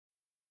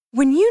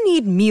When you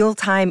need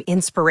mealtime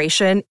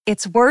inspiration,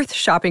 it's worth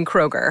shopping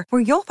Kroger,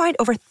 where you'll find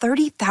over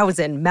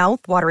 30,000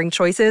 mouth-watering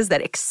choices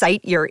that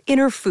excite your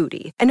inner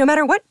foodie. And no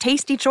matter what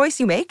tasty choice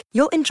you make,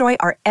 you'll enjoy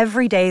our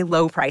everyday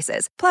low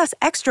prices, plus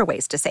extra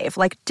ways to save,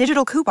 like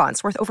digital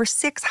coupons worth over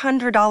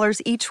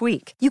 $600 each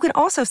week. You can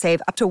also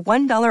save up to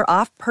 $1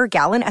 off per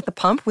gallon at the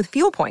pump with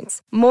fuel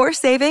points. More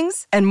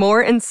savings and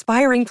more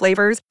inspiring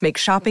flavors make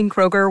shopping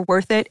Kroger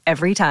worth it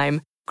every time.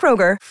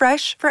 Kroger,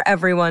 fresh for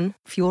everyone.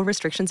 Fuel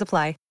restrictions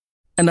apply.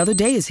 Another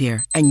day is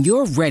here, and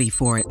you're ready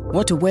for it.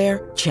 What to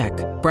wear? Check.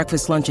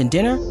 Breakfast, lunch, and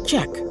dinner?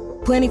 Check.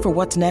 Planning for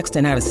what's next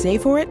and how to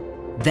save for it?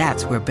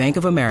 That's where Bank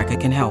of America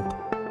can help.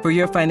 For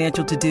your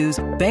financial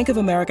to-dos, Bank of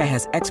America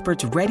has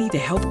experts ready to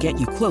help get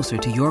you closer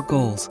to your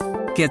goals.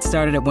 Get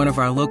started at one of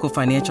our local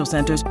financial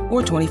centers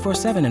or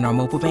 24/7 in our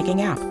mobile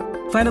banking app.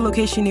 Find a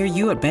location near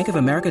you at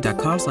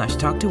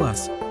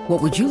bankofamerica.com/talktous.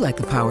 What would you like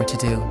the power to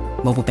do?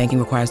 Mobile banking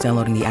requires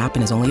downloading the app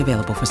and is only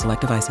available for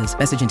select devices.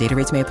 Message and data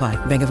rates may apply.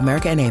 Bank of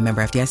America N.A.,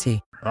 member FDIC.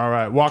 All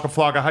right, Waka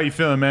Flocka, how you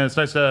feeling, man? It's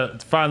nice to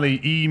finally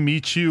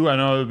meet you. I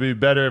know it would be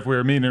better if we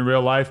were meeting in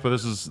real life, but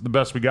this is the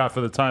best we got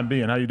for the time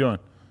being. How you doing?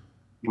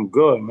 I'm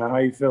good, man. How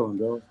you feeling,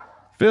 dude?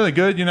 Feeling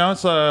good. You know,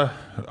 it's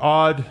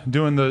odd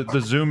doing the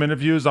Zoom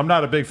interviews. I'm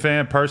not a big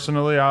fan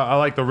personally. I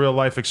like the real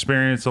life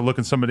experience of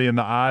looking somebody in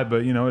the eye,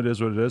 but, you know, it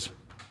is what it is.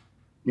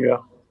 Yeah.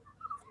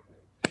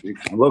 You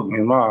can look me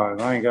in my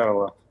eyes. I ain't got a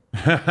lot.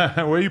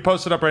 Where are you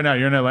posted up right now?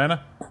 You're in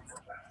Atlanta?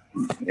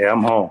 Yeah,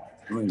 I'm home.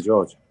 I'm in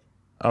Georgia.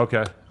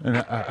 Okay. And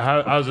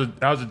how's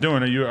it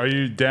doing? Are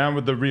you down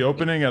with the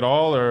reopening at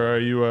all, or are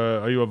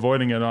you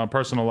avoiding it on a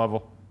personal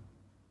level?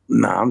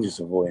 Nah, I'm just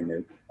avoiding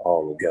it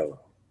altogether.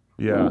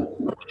 Yeah.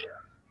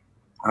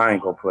 I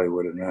ain't gonna play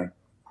with it, man.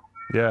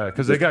 Yeah,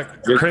 because they got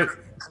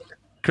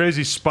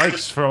crazy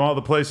spikes from all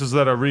the places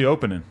that are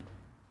reopening.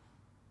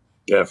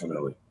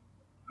 Definitely.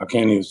 I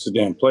can't even sit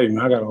there and play,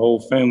 man. I got a whole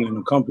family and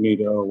a company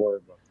to worry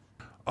about.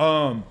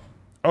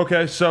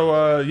 Okay,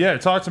 so yeah,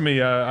 talk to me.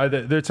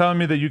 They're telling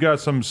me that you got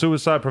some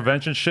suicide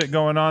prevention shit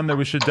going on that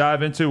we should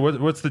dive into.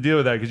 What's the deal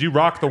with that? Because you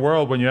rocked the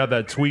world when you had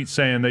that tweet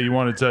saying that you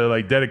wanted to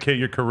like dedicate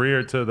your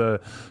career to the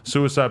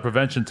suicide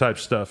prevention type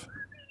stuff.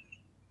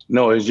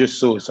 No, it's just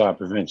suicide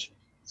prevention.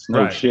 It's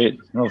no shit,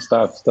 no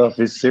stop stuff.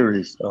 It's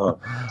serious.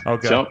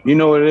 Okay. You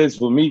know what it is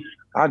for me?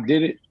 I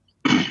did it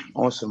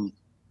on some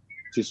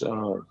just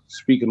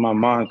speaking my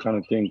mind kind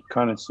of thing,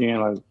 kind of seeing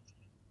like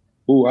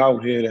who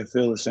out here that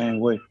feel the same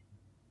way.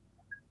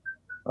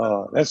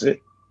 That's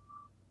it.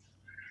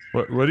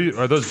 What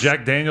are those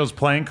Jack Daniels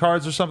playing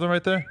cards or something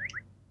right there?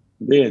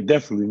 Yeah,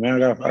 definitely,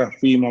 man. I gotta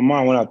feed my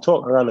mind when I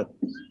talk.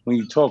 When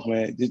you talk,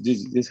 man,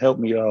 this help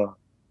me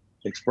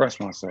express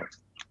myself.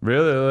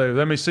 Really? Like,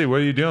 let me see.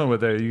 What are you dealing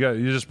with there?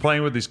 You're just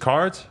playing with these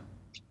cards?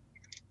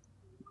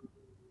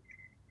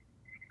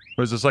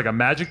 Was this like a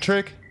magic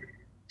trick?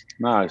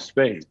 Nah, it's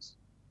spades.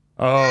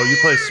 Oh, you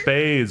play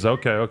spades.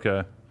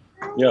 Okay.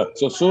 Yeah.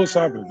 So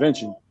suicide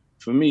prevention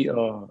for me,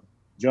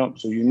 Jump.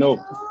 So you know,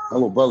 my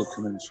little brother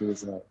committed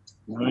suicide.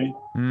 You know what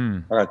I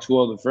mean? I got two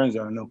other friends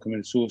that I know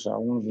committed suicide.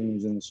 One of them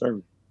was in the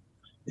service.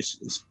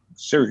 It's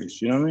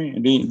serious. You know what I mean?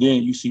 And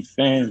then you see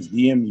fans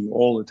DM you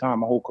all the time.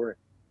 My whole career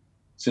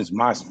since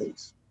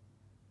MySpace.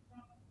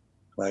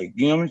 Like,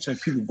 you know what I mean? It's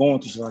like people going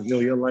through, like, yo,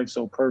 your life's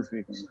so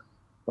perfect. And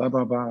blah,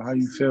 blah, blah. How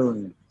you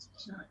feeling?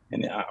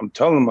 And I'm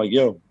telling them, like,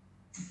 yo,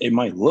 it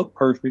might look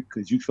perfect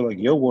because you feel like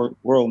your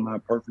world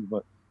not perfect,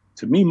 but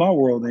to me, my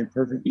world ain't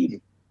perfect either.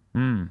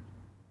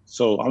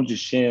 So I'm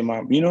just sharing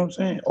you know what I'm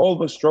saying? All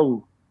of us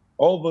struggle.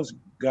 All of us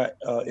got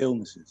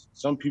illnesses.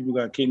 Some people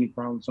got kidney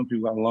problems. Some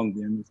people got lung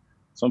damage.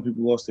 Some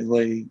people lost their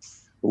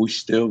legs, but we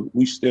still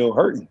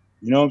hurting.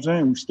 You know what I'm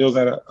saying? We still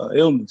got a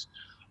illness.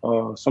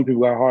 Some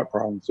people got heart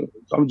problems. So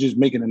I'm just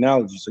making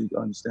analogies so you can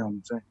understand what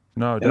I'm saying.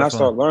 No, definitely. And I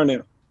started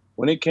learning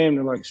when it came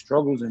to like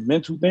struggles and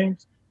mental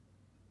things,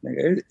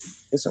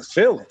 it's a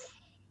feeling.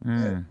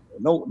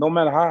 No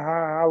matter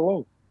how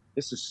low,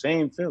 it's the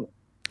same feeling.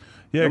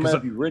 Yeah, no matter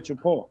if you're rich or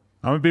poor.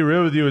 I'm gonna be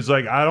real with you. It's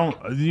like I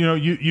don't,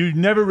 you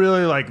never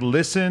really like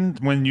listen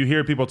when you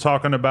hear people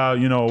talking about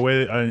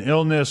an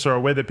illness or a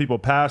way that people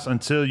pass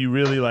until you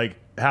really like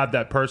have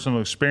that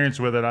personal experience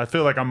with it. I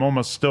feel like I'm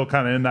almost still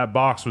kind of in that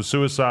box with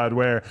suicide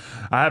where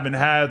I haven't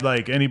had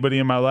like anybody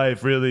in my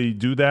life really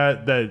do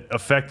that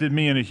affected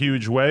me in a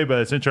huge way.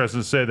 But it's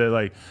interesting to say that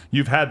like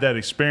you've had that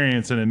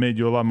experience and it made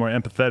you a lot more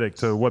empathetic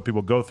to what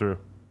people go through.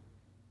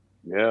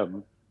 Yeah,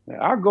 man.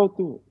 I go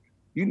through it.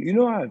 You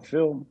know how I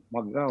feel,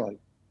 my guy. Like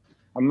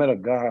I met a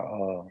guy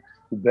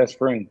whose best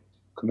friend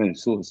committed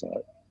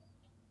suicide.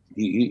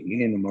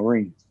 He in the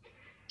Marines.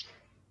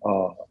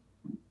 The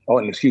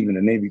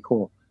Navy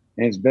Corps.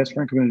 And his best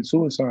friend committed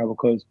suicide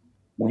because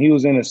when he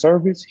was in the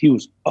service, he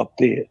was up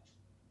there.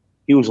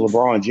 He was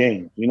LeBron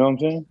James. You know what I'm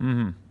saying?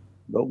 Mm-hmm.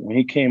 But when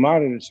he came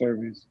out of the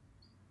service,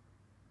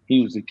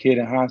 he was a kid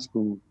in high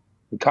school,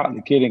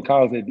 the kid in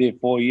college that did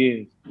 4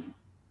 years,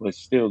 but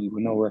still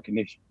with no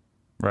recognition.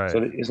 Right.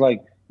 So it's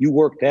like you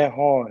work that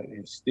hard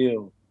and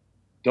still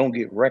don't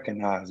get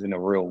recognized in the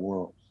real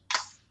world.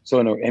 So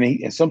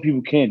and some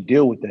people can't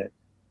deal with that.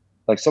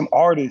 Like some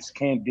artists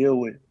can't deal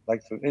with,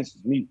 like for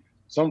instance, me.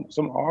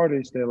 Some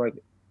artists that like,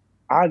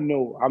 I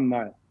know I'm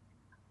not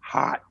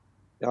hot.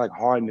 They're like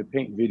hard in the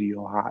paint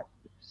video hot,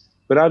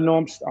 but I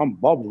know I'm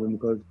bubbling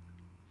because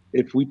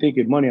if we think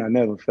in money, I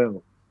never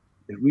fell.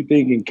 If we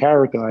think in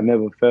character, I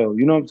never fell.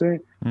 You know what I'm saying?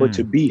 But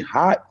to be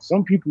hot,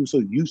 some people are so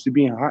used to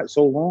being hot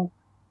so long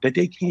that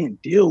they can't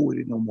deal with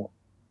it no more,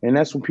 and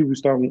that's when people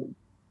start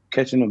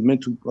catching the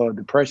mental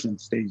depression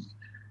stages.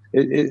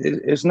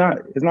 It's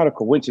not a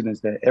coincidence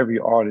that every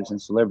artist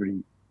and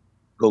celebrity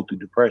go through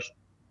depression.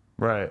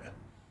 Right.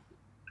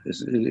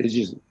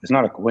 It's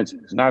not a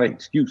coincidence. It's not an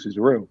excuse. It's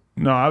real.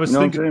 No, I was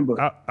thinking.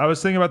 But I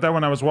was thinking about that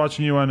when I was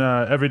watching you on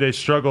Everyday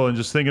Struggle, and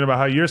just thinking about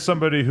how you're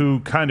somebody who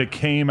kind of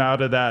came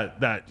out of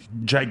that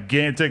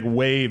gigantic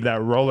wave,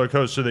 that roller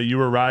coaster that you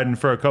were riding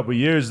for a couple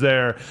years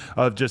there,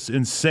 of just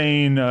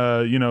insane,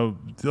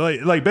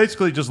 like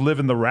basically just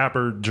living the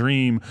rapper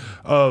dream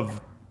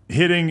of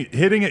hitting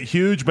it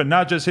huge, but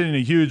not just hitting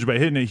it huge, but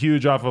hitting it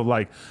huge off of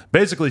like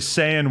basically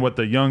saying what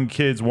the young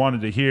kids wanted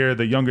to hear,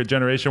 the younger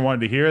generation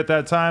wanted to hear at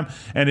that time.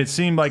 And it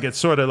seemed like it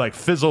sort of like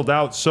fizzled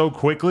out so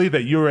quickly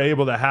that you were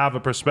able to have a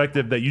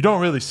perspective that you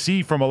don't really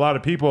see from a lot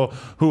of people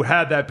who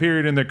had that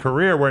period in their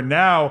career, where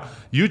now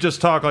you just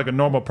talk like a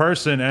normal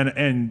person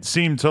and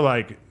seem to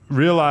like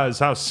realize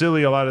how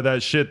silly a lot of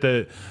that shit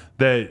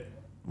that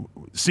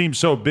seemed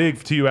so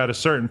big to you at a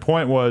certain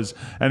point was.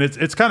 And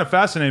it's kind of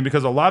fascinating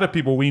because a lot of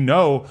people we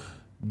know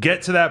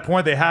get to that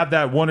point, they have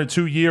that 1 or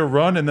 2 year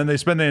run, and then they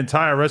spend the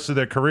entire rest of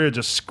their career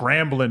just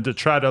scrambling to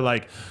try to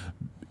like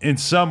in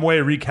some way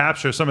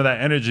recapture some of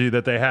that energy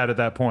that they had at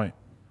that point.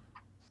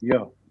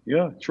 Yeah,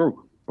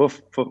 true. But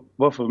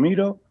for me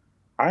though,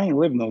 I ain't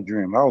living no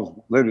dream. I was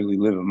literally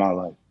living my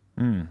life.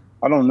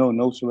 I don't know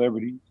no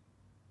celebrities.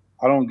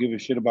 I don't give a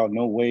shit about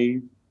no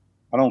wave.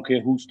 I don't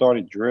care who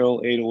started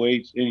drill,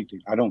 808s,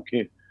 anything. I don't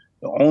care.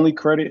 The only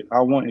credit I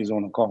want is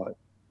on the card.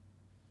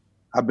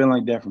 I've been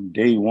like that from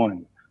day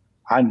one.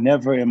 I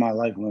never in my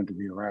life wanted to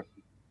be a rapper.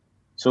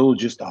 So it was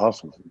just the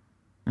hustles.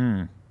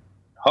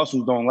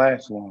 Hustles don't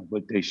last long,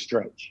 but they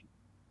stretch.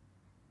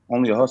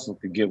 Only a hustle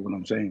could get what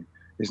I'm saying.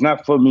 It's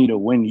not for me to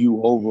win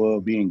you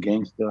over being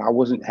gangster. I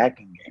wasn't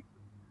acting gangster.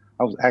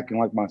 I was acting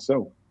like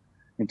myself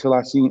until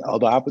I seen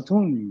other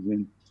opportunities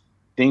and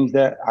things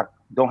that I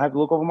don't have to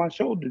look over my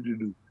shoulder to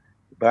do.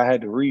 But I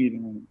had to read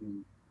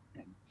and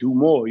do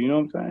more, you know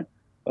what I'm saying?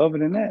 Other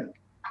than that,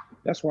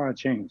 that's why I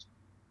changed.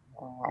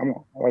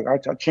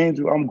 I changed.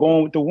 I'm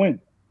going with the win.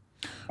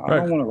 I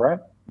don't want to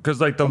rap.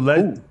 Because like the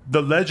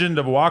legend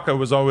of Waka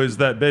was always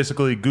that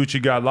basically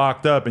Gucci got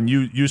locked up and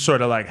you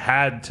sort of like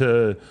had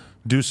to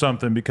do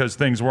something because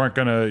things weren't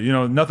gonna,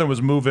 nothing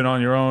was moving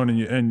on your own,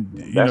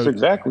 and that's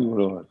exactly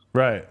what it was.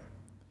 Right.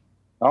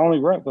 I only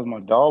rap because my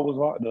dog was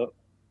locked up.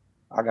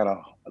 I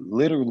gotta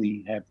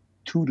literally have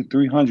 200 to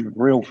 300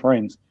 real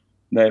friends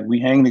that we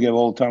hang together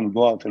all the time. We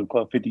go out to the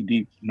club 50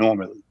 deep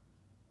normally.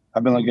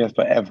 I've been like that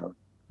forever.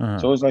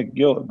 So it's like,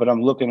 but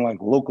I'm looking like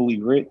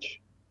locally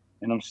rich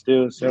and I'm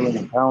still selling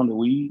a pound of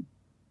weed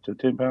to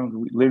 10 pounds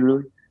of weed,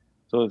 literally.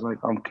 So it's like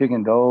I'm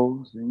kicking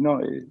doors,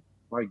 it's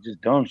like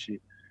just dumb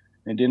shit.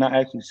 And then I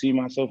actually see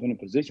myself in a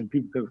position,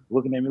 people kept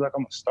looking at me like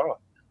I'm a star. You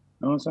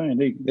know what I'm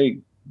saying? They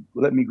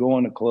let me go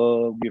in the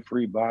club, get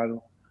free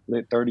bottle,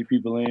 let 30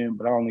 people in,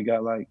 but I only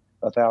got like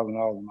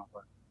 $1,000 in my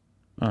pocket.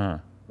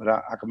 But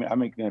I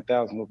make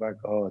 1,000 look like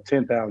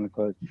 10,000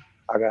 because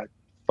I got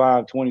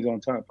 5 20s on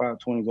top, 5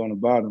 20s on the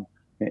bottom,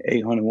 and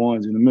 800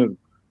 ones in the middle.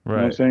 Right. You know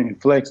what I'm saying?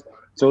 And flex.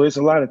 So it's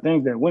a lot of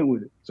things that went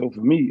with it. So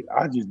for me,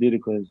 I just did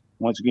it because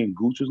once again,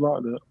 Gooch was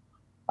locked up.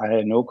 I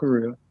had no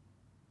career.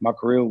 My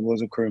career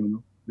was a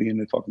criminal,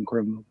 being a fucking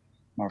criminal.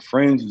 My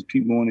friends was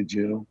keep going to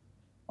jail.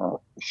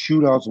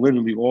 Shootouts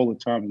literally all the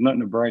time. There's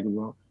nothing to brag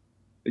about.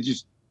 It's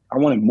just I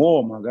wanted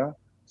more, my guy.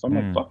 So I'm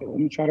like, fuck it, let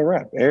me try to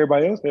rap.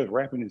 Everybody else that's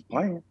rapping is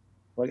playing.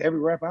 Like every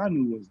rapper I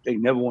knew was they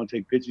never want to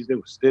take pictures. They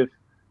were stiff.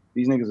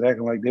 These niggas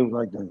acting like they was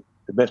like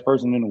the best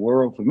person in the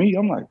world. For me,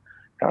 I'm like,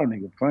 y'all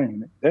niggas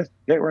playing. That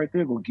right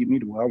there gonna keep me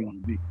to where I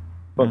want to be.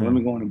 Fuck it, let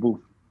me go in the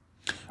booth.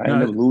 I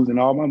ended up losing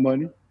all my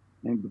money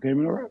and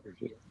became a rapper.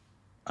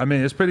 I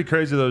mean, it's pretty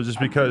crazy though, just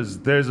because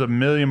there's a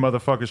million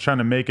motherfuckers trying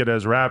to make it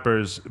as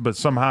rappers, but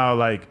somehow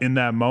like in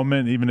that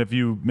moment, even if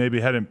you maybe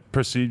hadn't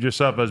perceived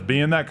yourself as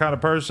being that kind of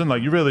person,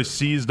 like you really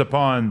seized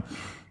upon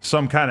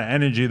some kind of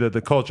energy that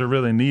the culture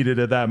really needed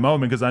at that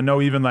moment. Because I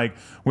know even like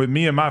with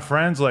me and my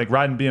friends, like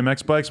riding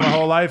BMX bikes my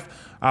whole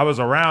life, I was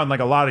around like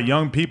a lot of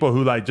young people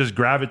who like just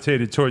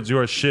gravitated towards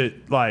your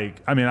shit.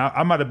 Like, I mean,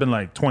 I might have been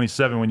like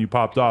 27 when you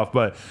popped off,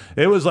 but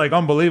it was like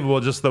unbelievable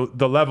just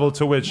the level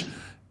to which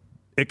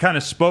it kind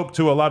of spoke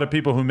to a lot of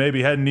people who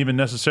maybe hadn't even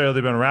necessarily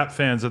been rap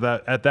fans at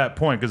that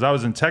point. Because I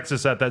was in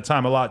Texas at that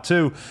time a lot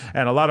too,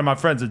 and a lot of my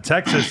friends in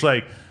Texas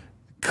like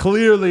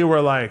clearly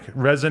were like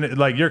resonate,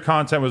 like your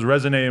content was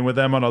resonating with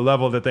them on a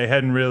level that they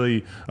hadn't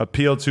really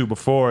appealed to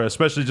before,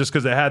 especially just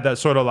because they had that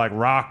sort of like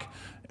rock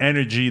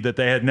energy that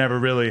they had never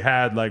really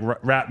had, like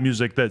rap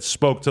music that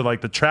spoke to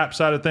like the trap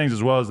side of things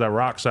as well as that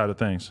rock side of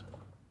things.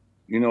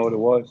 You know what it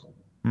was?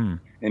 And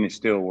it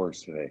still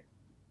works today,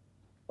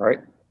 right?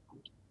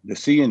 the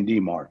C&D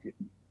market.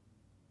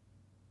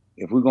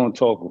 If we're gonna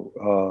talk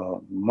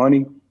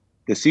money,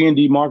 the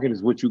C&D market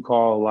is what you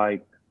call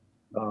like,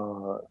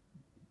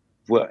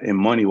 well, in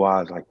money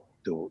wise, like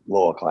the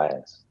lower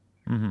class.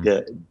 Mm-hmm.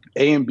 The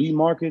A and B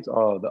markets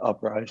are the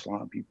upper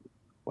echelon people.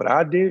 What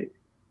I did,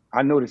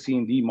 I know the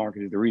C&D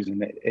market is the reason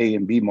that A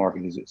and B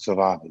market is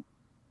surviving.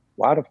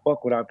 Why the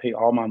fuck would I pay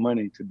all my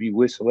money to be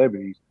with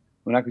celebrities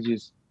when I could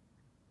just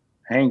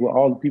hang with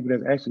all the people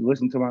that actually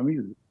listen to my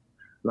music?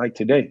 Like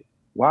today,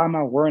 why am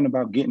I worrying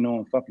about getting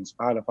on fucking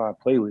Spotify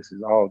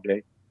playlists all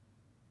day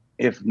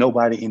if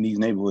nobody in these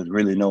neighborhoods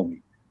really know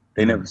me?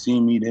 They never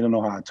seen me. They don't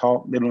know how I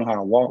talk. They don't know how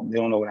I walk. They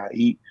don't know what I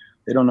eat.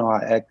 They don't know how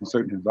I act in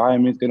certain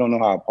environments. They don't know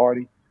how I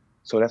party.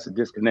 So that's a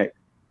disconnect.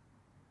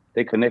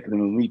 They connected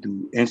with me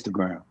through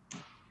Instagram.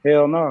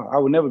 Hell no, I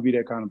would never be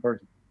that kind of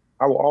person.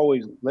 I will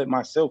always let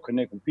myself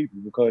connect with people,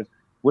 because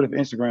what if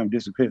Instagram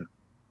disappears?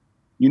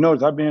 You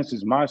notice I've been here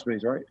since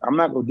MySpace, right? I'm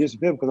not going to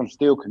disappear because I'm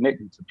still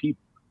connected to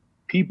people.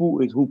 People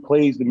is who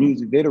plays the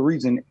music. They're the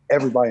reason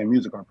everybody in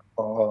music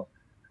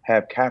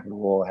have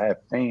capital or have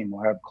fame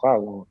or have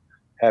clout or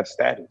have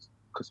status,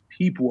 because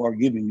people are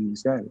giving you the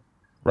status.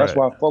 That's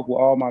why I fuck with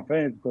all my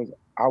fans, because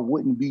I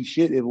wouldn't be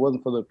shit if it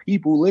wasn't for the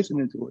people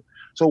listening to it.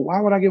 So why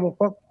would I give a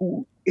fuck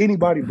who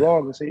anybody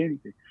blog or say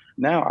anything?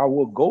 Now I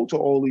will go to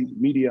all these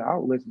media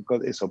outlets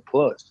because it's a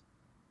plus.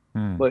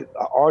 But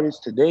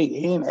artists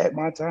today and at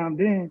my time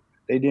then,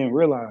 they didn't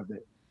realize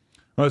that.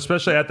 Well,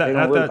 especially at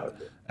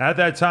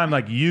that time,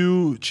 like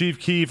you, Chief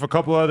Keef, a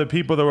couple other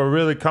people that were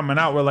really coming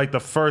out were like the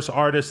first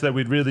artists that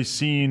we'd really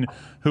seen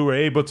who were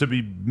able to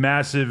be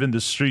massive in the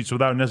streets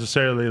without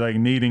necessarily like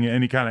needing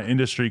any kind of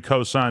industry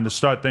cosign to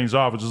start things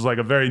off, which is like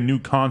a very new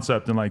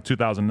concept in like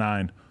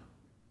 2009.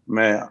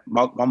 Man,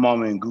 my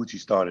mama and Gucci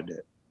started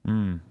that.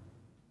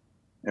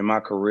 And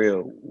my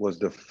career was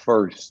the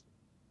first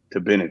to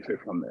benefit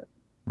from that.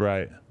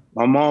 Right.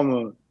 My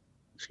mama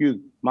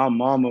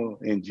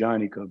and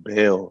Johnny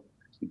Cabell,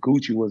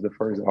 Gucci was the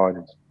first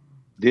artist.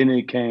 Then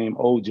it came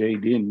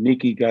OJ, then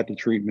Nicki got the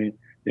treatment,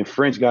 then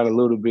French got a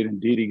little bit and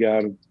Diddy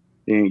got him.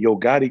 Then Yo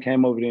Gotti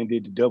came over there and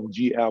did the Double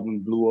G album,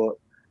 blew up.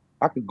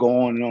 I could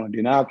go on and on.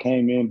 Then I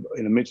came in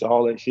the midst of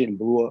all that shit and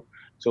blew up.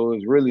 So it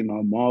was really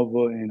my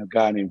mother and a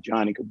guy named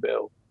Johnny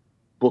Cabell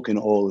booking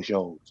all the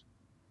shows.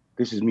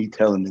 This is me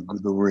telling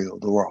the real,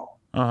 the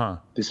raw.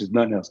 This is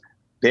nothing else.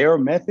 Their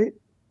method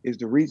is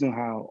the reason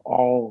how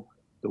all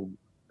the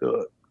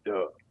hood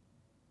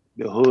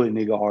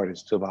nigga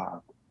artists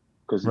survived.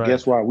 Because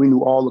guess why? We knew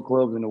all the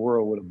clubs in the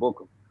world would have booked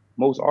them.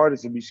 Most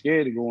artists would be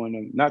scared to go in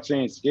them. Not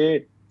saying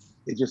scared,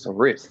 it's just a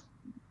risk.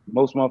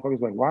 Most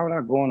motherfuckers like, why would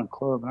I go in a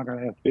club and I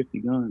gotta have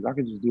 50 guns? I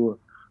could just do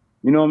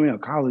a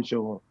college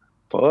show.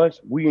 For us,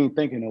 we ain't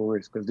thinking no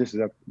risk because this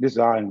is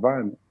our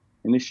environment.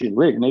 And this shit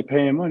lit and they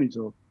paying money.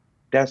 So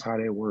that's how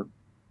that work.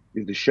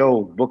 Is the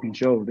show, booking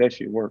shows, that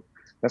shit work.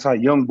 That's how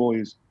Young Boy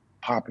is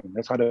popping.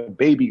 That's how the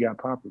Baby got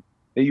popping.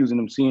 They using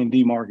them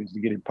C&D markets to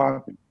get it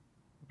popping.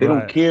 They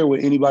don't care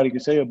what anybody can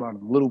say about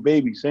them. Little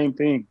Baby, same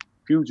thing.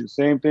 Future,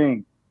 same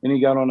thing. And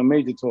he got on a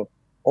major tour.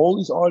 All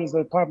these artists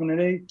that are popping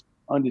today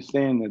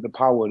understand the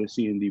power of the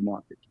C&D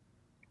market.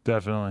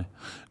 Definitely.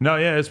 No,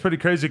 yeah, it's pretty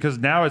crazy because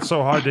now it's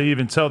so hard to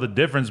even tell the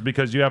difference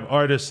because you have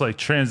artists like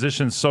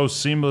transition so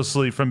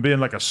seamlessly from being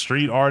like a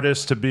street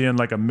artist to being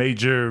like a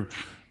major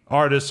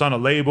artist on a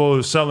label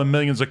who's selling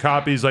millions of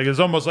copies. Like it's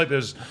almost like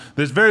there's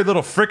very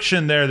little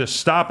friction there to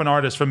stop an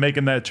artist from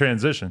making that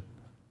transition.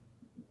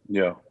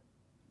 Yeah.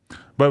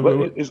 But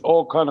it's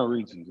all kind of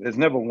reasons. There's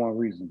never one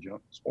reason,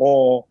 Joe. It's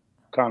all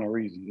kind of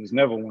reasons. There's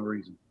never one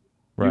reason.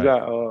 Right. You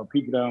got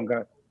people that don't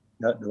got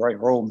the right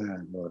role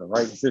man or the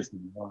right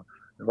assistant or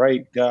the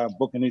right guy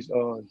booking his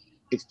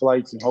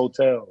flights and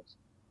hotels,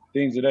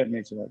 things of that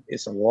nature. Like,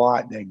 it's a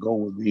lot that go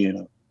with being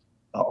an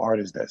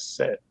artist that's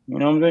set. You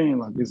know what I'm saying?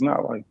 Like it's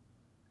not like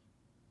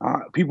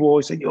people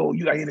always say, "Yo,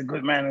 you gotta get a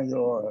good manager."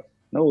 Or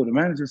no, the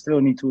manager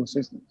still need 2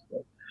 assistants.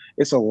 Like,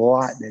 it's a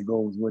lot that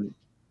goes with it.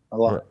 A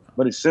lot, right.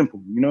 But it's simple.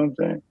 You know what I'm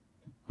saying?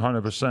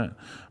 100%.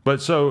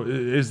 But so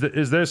is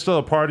there still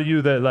a part of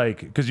you that like,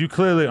 because you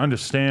clearly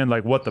understand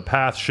like what the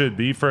path should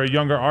be for a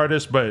younger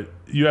artist, but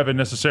you haven't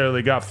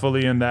necessarily got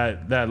fully in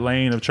that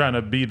lane of trying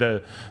to be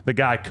the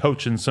guy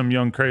coaching some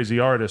young crazy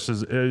artists.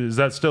 Is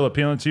that still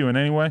appealing to you in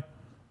any way?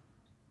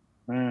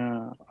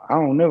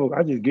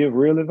 I just give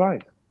real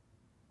advice.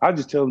 I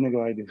just tell a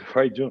nigga like this,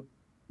 right, Joe?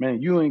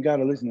 Man, you ain't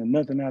gotta listen to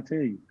nothing I tell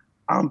you.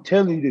 I'm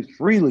telling you this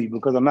freely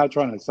because I'm not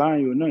trying to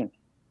sign you or nothing.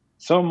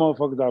 Some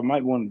motherfuckers I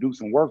might want to do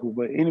some work with,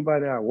 but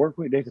anybody that I work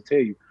with, they can tell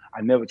you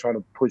I never try to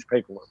push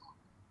paperwork.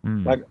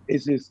 Like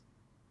it's just,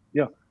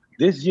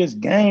 this just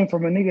game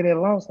from a nigga that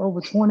lost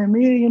over 20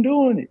 million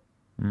doing it.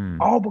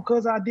 All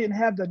because I didn't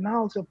have the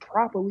knowledge of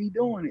properly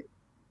doing it.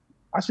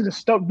 I should have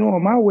stuck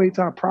doing my way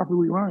till I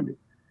properly learned it.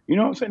 You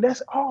know what I'm saying?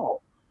 That's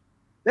all.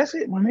 That's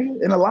it, my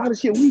nigga. And a lot of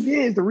shit we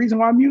did is the reason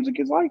why music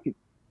is like it.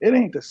 It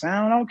ain't the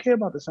sound. I don't care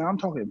about the sound. I'm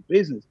talking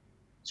business.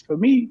 It's for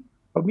me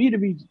to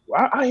be,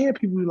 I hear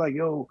people be like,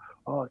 yo,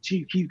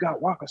 Chief Keef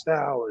got Waka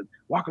style and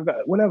Waka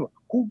got whatever.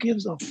 Who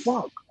gives a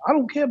fuck? I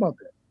don't care about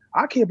that.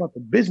 I care about the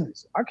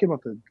business. I care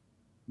about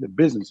the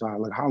business side,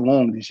 like how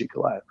long this shit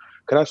could last.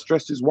 Could I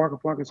stretch this Waka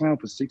Flocka sound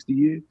for 60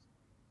 years?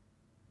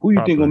 Who you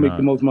Probably think gonna make not.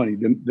 the most money?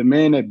 The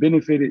man that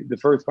benefited the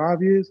first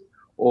 5 years,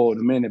 or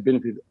the man that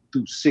benefited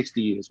through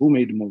 60 years? Who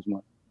made the most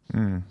money?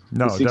 No,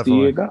 The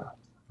 60-year definitely. guy.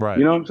 Right.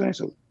 You know what I'm saying?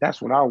 So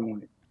that's what I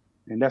wanted,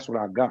 and that's what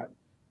I got.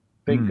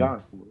 Thank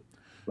God for it.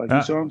 Like,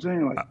 you see what I'm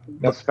saying? Like,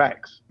 that's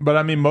facts. But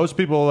I mean, most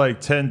people like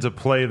tend to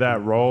play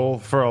that role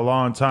for a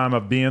long time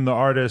of being the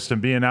artist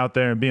and being out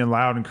there and being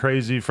loud and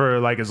crazy for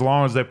like as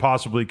long as they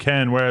possibly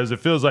can. Whereas it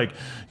feels like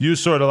you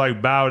sort of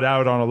like bowed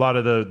out on a lot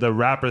of the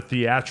rapper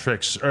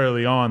theatrics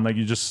early on. Like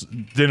you just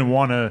didn't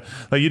want to,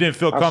 like you didn't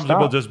feel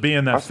comfortable just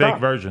being that fake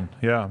version.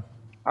 Yeah.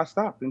 I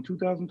stopped in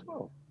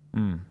 2012.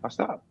 I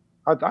stopped.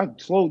 I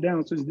slowed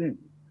down since then.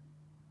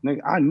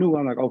 Nigga, I knew,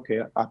 I'm like,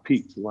 okay, I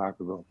peaked a while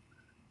ago.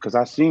 Because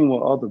I seen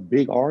what other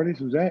big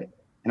artists was at,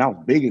 and I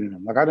was bigger than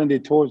them. Like, I done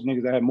did tours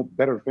niggas that had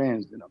better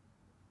fans than them.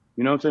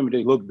 You know what I'm saying? But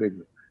they look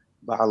bigger.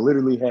 But I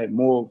literally had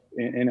more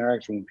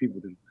interaction with people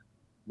than them.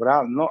 But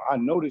I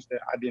noticed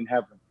that I didn't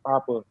have the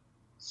proper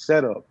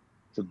setup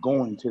to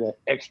go into that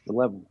extra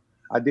level.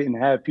 I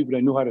didn't have people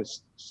that knew how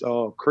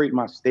to create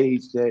my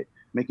stage set,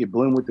 make it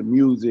blend with the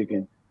music,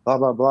 and blah,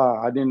 blah,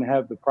 blah. I didn't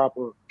have the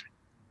proper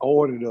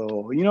order,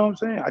 though. You know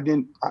what I'm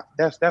saying?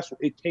 That's what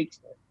it takes.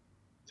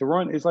 To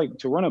run, it's like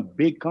to run a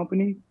big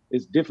company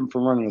is different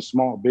from running a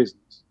small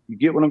business. You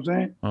get what I'm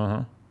saying?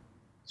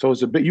 So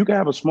it's you can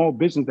have a small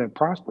business that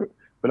prosper,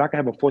 but I can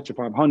have a Fortune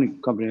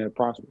 500 company that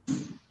prospers.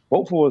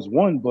 Both for us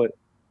one, but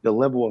the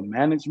level of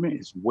management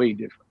is way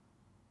different.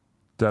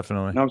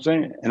 Definitely. You know what I'm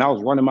saying? And I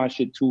was running my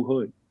shit too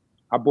hood.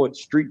 I bought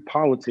street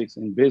politics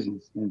in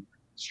business, and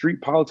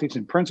street politics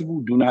and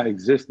principle do not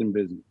exist in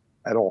business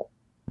at all.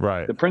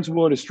 Right. The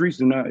principle of the streets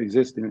do not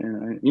exist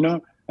in you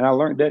know, and I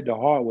learned that the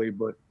hard way,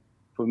 but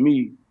for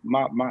me,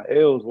 my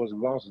L's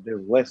wasn't losses, they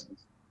were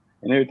lessons.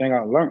 And everything I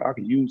learned, I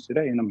could use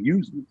today, and I'm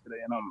using it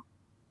today, and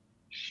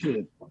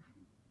I'm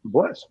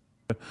blessed.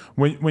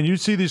 When you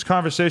see these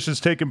conversations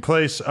taking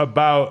place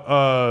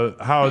about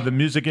how the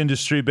music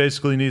industry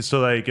basically needs to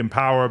like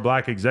empower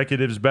Black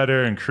executives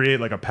better and create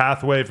like a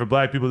pathway for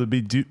Black people to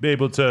be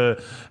able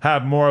to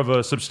have more of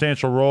a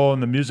substantial role in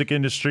the music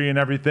industry and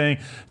everything,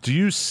 do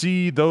you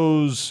see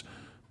those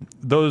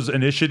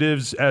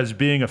initiatives as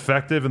being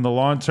effective in the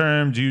long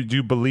term? Do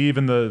you believe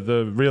in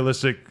the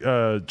realistic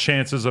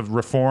chances of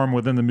reform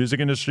within the music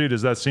industry?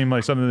 Does that seem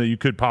like something that you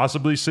could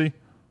possibly see?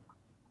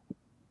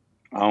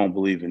 I don't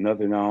believe in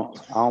nothing. I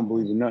don't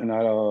believe in nothing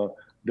I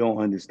don't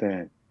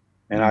understand.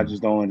 And I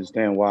just don't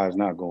understand why it's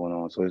not going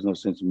on. So there's no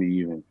sense in me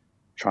even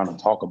trying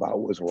to talk about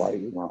what's right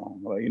or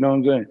wrong. Like, you know what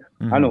I'm saying?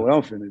 I know what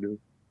I'm finna do.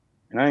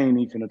 And I ain't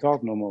even finna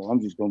talk no more.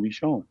 I'm just gonna be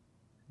shown.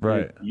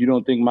 Right. If you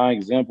don't think my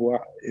example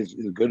is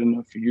good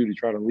enough for you to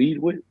try to lead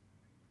with,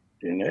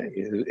 then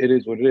it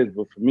is what it is.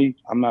 But for me,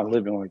 I'm not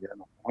living like that.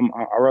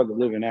 I'd rather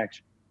live in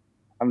action.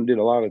 I did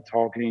a lot of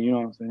talking, you know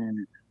what I'm saying,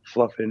 and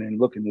fluffing and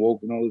looking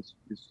woke and all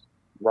this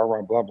rah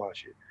rah blah blah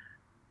shit.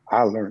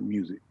 I learned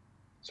music,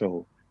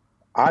 so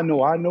I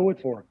know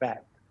it for a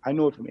fact. I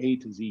know it from A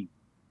to Z,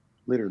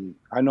 literally.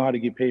 I know how to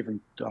get paid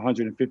from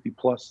 150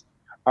 plus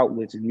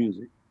outlets in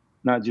music,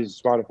 not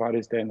just Spotify,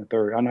 this, that, and the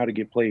third. I know how to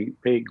get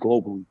paid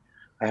globally.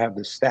 I have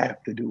the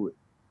staff to do it.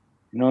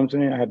 You know what I'm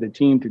saying? I have the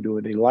team to do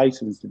it. They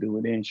licensed to do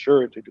it. They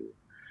insured to do it.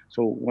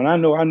 So when I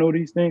know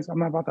these things, I'm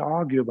not about to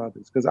argue about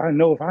this because I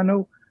know if I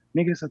know,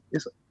 nigga,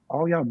 it's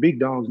all y'all big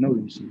dogs know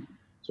this shit.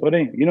 So it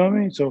ain't, you know what I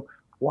mean? So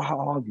why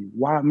argue?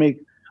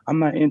 I'm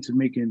not into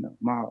making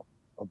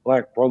a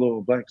Black brother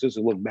or Black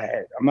sister look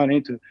bad. I'm not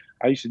into,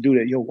 I used to do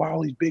that. Yo, why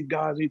all these big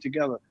guys ain't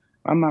together?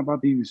 I'm not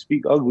about to even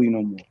speak ugly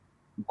no more.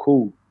 I'm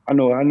cool. I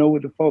know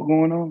what the fuck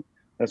going on.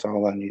 That's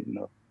all I need to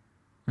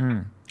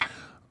know.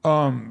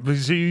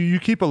 Because you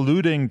keep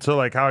alluding to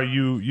like how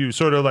you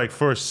sort of like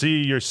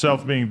foresee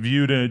yourself being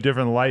viewed in a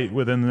different light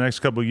within the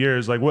next couple of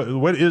years. Like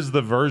what is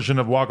the version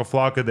of Waka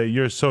Flocka that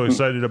you're so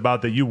excited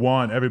about that you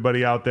want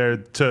everybody out there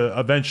to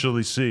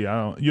eventually see?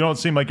 You don't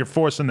seem like you're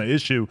forcing the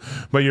issue,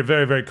 but you're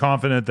very, very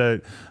confident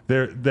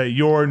that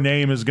your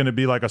name is going to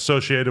be like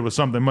associated with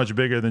something much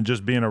bigger than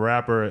just being a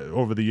rapper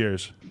over the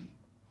years.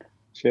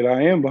 Shit,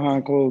 I am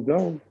behind closed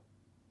doors.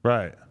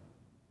 Right.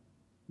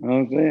 You know what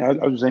I'm saying?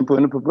 I just ain't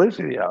putting the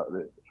publicity out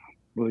there.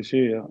 But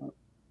shit,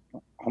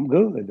 I'm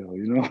good though.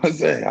 You know what I'm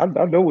saying? I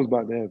know what's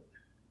about to happen.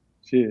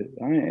 Shit,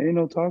 ain't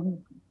no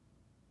talking.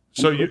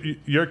 So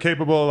you're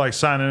capable of like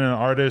signing an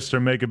artist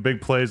or making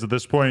big plays at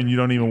this point, and you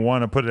don't even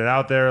want to put it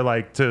out there,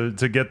 like to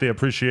get the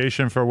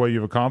appreciation for what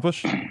you've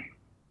accomplished.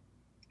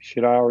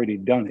 Shit, I already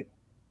done it,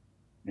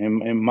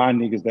 and my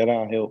niggas that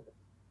I help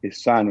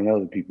is signing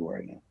other people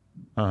right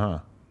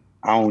now.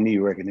 I don't need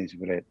recognition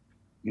for that.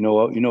 You know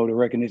what? You know where the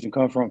recognition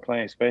come from?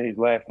 Playing spades,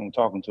 laughing, and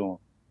talking to them.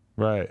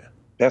 Right.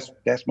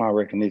 That's my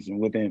recognition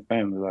within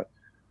family. Like,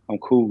 I'm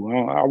cool.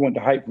 I want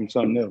the hype from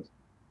something else.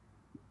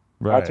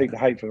 Right. I take the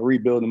hype for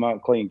rebuilding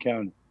out Clayton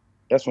County.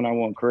 That's when I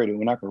want credit,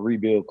 when I can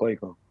rebuild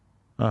Clayco.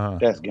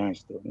 That's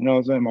gangster. You know what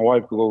I'm saying? My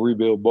wife could go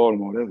rebuild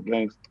Baltimore. That's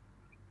gangster.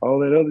 All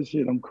that other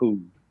shit, I'm cool.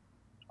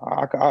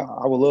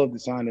 I would love to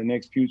sign the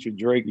next Future,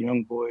 Drake,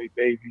 Young Boy,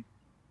 Baby.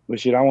 But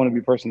shit, I want to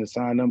be the person to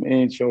sign them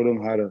and show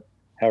them how to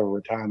have a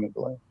retirement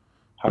plan,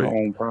 how to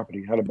own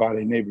property, how to buy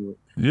their neighborhood.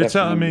 You're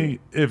telling me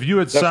if you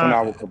had that's when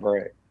I signed, would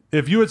brag.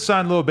 if you had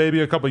signed Lil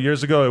Baby a couple of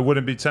years ago, it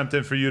wouldn't be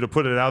tempting for you to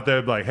put it out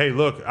there like, hey,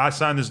 look, I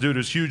signed this dude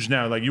who's huge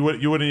now. Like you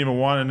wouldn't even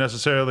want to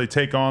necessarily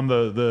take on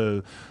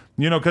the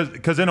you know,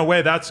 because in a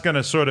way that's going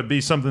to sort of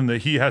be something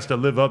that he has to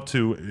live up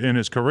to in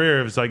his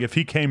career. It's like if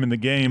he came in the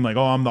game like,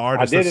 oh, I'm the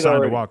artist that's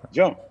signed to Walker.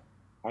 Jump.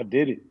 I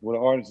did it with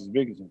an artist as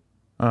big as him.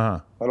 Uh-huh.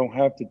 I don't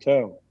have to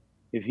tell.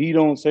 If he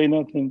don't say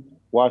nothing,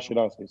 why should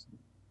I say something?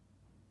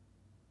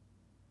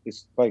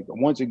 It's like,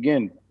 once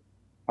again,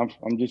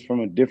 I'm just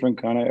from a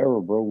different kind of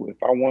era, bro.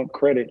 If I want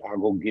credit, I'll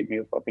go get me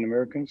a fucking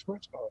American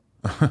Express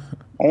card.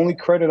 Only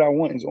credit I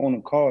want is on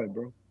a card,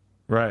 bro.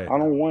 Right. I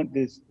don't want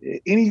this.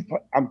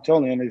 I'm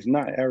telling you, it's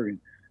not arrogant.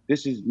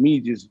 This is me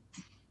just,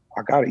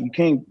 you got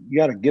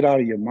to get out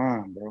of your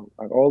mind, bro.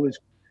 Like all this,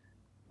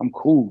 I'm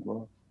cool,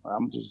 bro.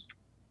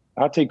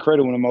 I take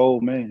credit when I'm an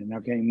old man and I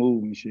can't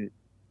move and shit.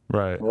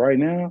 Right. But right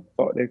now,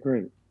 fuck that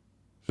credit.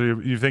 So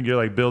you think you're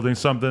like building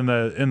something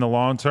that in the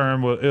long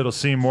term it'll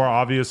seem more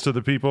obvious to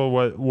the people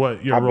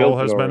what your role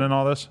has been in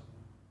all this?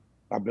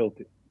 I built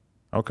it.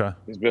 Okay.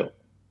 It's built.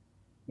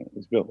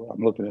 It's built.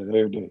 I'm looking at it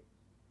every day.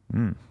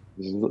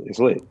 It's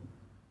lit.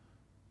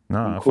 No,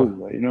 I'm cool.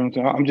 Like, you know what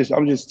I'm saying?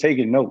 I'm just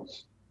taking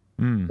notes.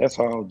 That's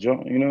how I'll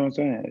jump. You know what I'm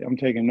saying? I'm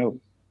taking notes.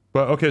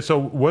 But okay, so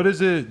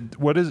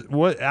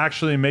what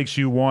actually makes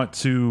you want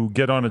to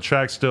get on a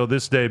track still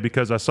this day?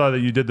 Because I saw that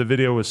you did the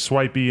video with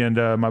Swipey and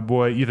my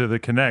boy Ether the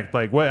Connect.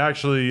 Like, what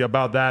actually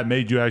about that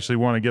made you actually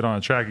want to get on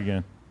a track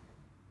again?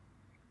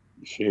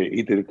 Shit,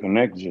 Ether the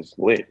Connect just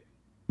lit.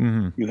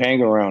 You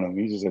hang around him.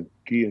 He's just a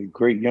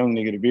great young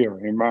nigga to be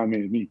around. He reminds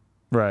me of me.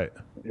 Right.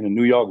 In a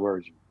New York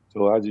version.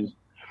 So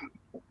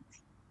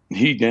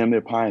he damn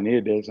near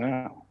pioneered that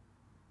sound.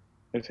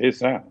 It's his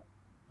sound.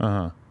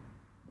 Uh-huh.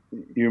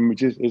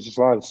 It's just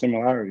a lot of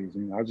similarities.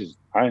 And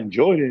I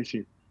enjoy that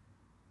shit.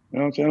 You know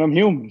what I'm saying? I'm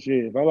human.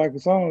 Shit. If I like a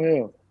song,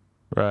 hell.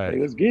 Right. Hey,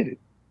 let's get it.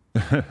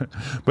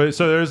 But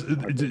so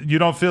you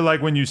don't feel like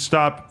when you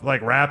stop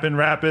like rapping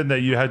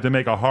that you had to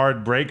make a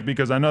hard break?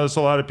 Because I know there's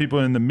a lot of people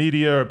in the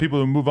media or people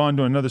who move on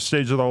to another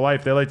stage of their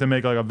life, they like to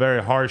make like a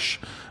very harsh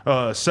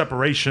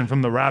separation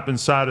from the rapping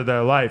side of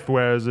their life,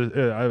 whereas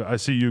I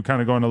see you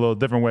kind of going a little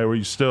different way where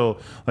you still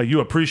like you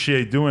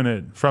appreciate doing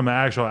it from the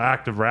actual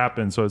act of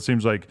rapping, so it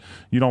seems like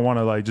you don't want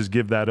to like just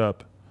give that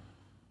up.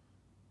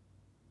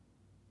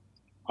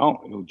 I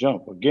don't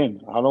jump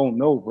again. I don't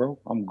know, bro.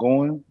 I'm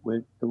going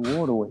with the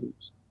waterways.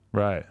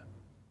 Right.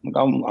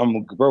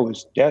 Bro,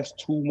 that's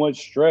too much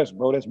stress,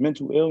 bro. That's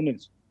mental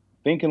illness.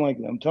 Thinking like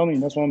that. I'm telling you,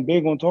 that's why I'm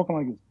big on talking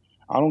like this.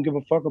 I don't give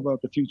a fuck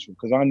about the future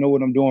because I know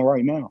what I'm doing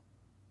right now.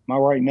 My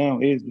right now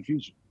is the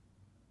future.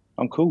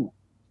 I'm cool.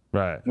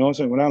 Right. You know what I'm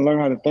saying? When I learn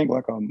how to think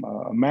like a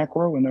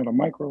macro and not a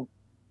micro,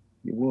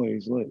 your boy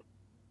is lit.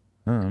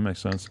 Oh, that makes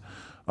sense.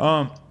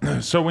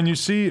 So when you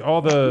see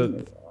all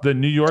the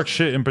New York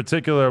shit in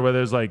particular, where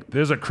there's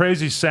a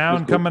crazy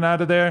sound coming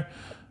out of there,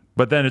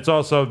 but then it's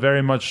also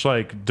very much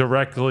like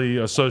directly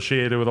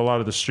associated with a lot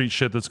of the street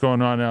shit that's going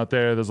on out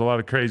there. There's a lot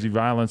of crazy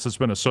violence that's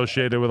been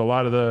associated with a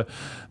lot of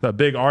the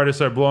big artists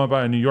that are blowing up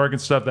out in New York and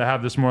stuff that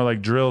have this more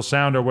like drill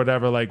sound or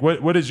whatever. Like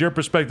what is your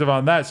perspective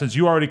on that, since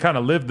you already kind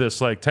of lived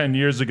this like 10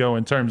 years ago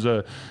in terms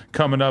of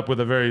coming up with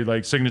a very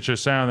like signature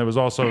sound that was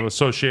also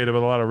associated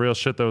with a lot of real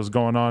shit that was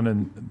going on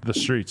in the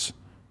streets?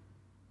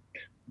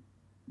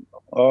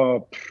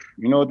 You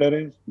know what that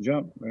is?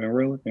 Jump in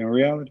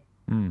reality.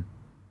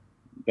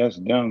 That's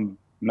them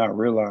not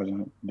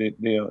realizing that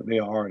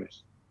they're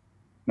artists,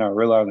 not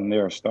realizing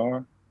they're a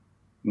star,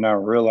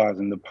 not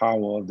realizing the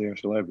power of their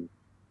celebrity.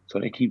 So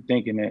they keep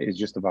thinking that it's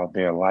just about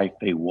their life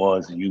they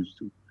was used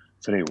to.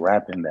 So they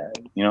rapping that.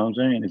 You know what I'm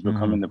saying? It's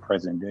becoming the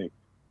present day.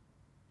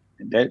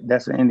 And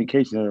that's an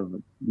indication of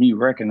me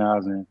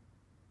recognizing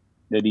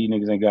that these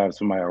niggas ain't got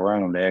somebody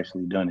around them that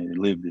actually done it and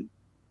lived it.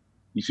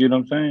 You see what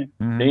I'm saying?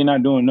 They ain't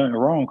not doing nothing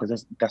wrong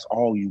because that's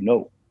all you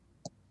know.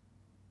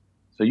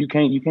 So you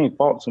can't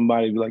fault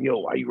somebody and be like, yo,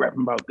 why you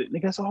rapping about this?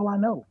 Nigga, that's all I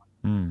know.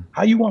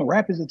 How you want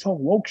rappers to talk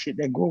woke shit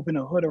that grew up in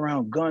the hood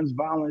around guns,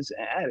 violence,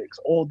 and addicts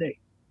all day?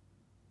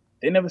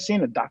 They never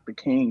seen a Dr.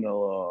 King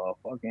or a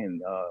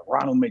fucking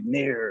Ronald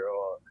McNair,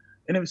 or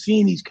they never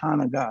seen these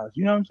kind of guys.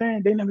 You know what I'm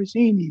saying? They never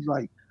seen these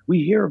like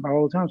we hear about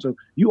all the time. So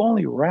you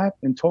only rap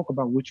and talk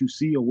about what you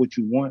see or what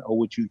you want or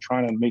what you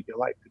trying to make your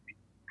life to be.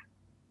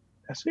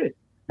 That's it.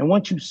 And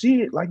once you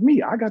see it, like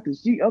me, I got to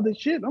see other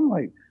shit. I'm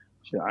like,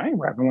 shit, I ain't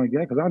rapping like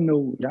that because I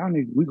know y'all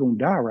niggas, we gonna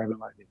die rapping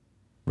like that.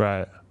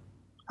 Right.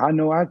 I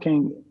know I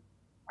can't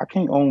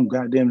own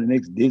goddamn the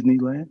next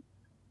Disneyland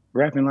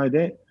rapping like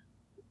that.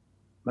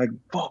 Like,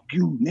 fuck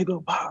you,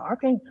 nigga, bow. I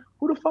can't,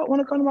 who the fuck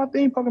wanna come to my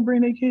theme park and bring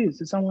their kids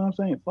to someone I'm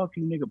saying, fuck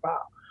you, nigga, bow.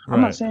 Right.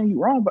 I'm not saying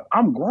you wrong, but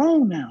I'm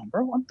grown now,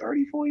 bro. I'm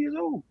 34 years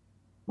old.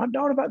 My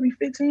daughter about to be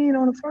 15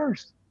 on the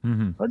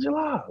 1st of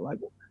July. Like,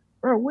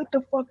 bro, what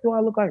the fuck do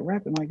I look like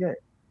rapping like that?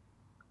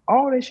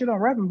 All that shit I'm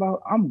rapping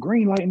about, I'm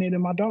green lighting it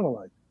in my daughter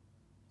life.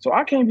 So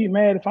I can't be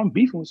mad if I'm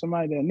beefing with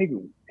somebody that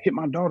nigga hit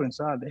my daughter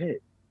inside the head.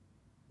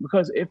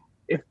 Because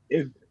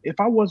if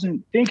I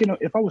wasn't thinking,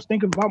 if I was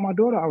thinking about my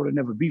daughter, I would have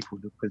never beefed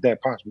with her because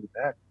that possibly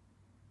would happen.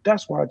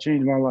 That's why I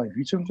changed my life.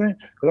 You see what I'm saying?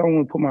 Because I don't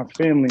want to put my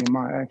family in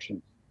my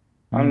actions.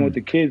 I don't want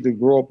the kids to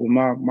grow up with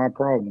my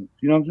problems.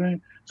 You know what I'm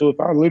saying? So if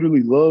I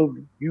literally love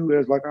you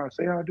as like I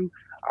say I do,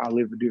 I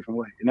live a different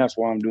way. And that's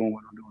why I'm doing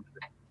what I'm doing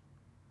today.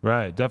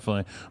 Right,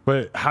 definitely.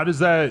 But how does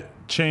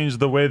that change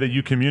the way that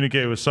you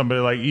communicate with somebody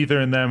like Ether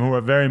and them who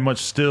are very much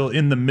still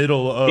in the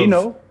middle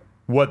of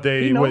what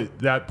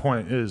that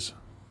point is?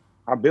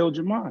 I build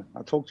your mind.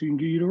 I talk to you and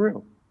give you the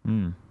real.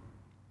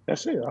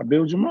 That's it. I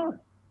build your mind.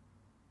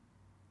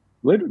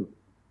 Literally.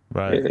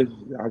 Right.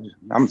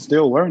 I'm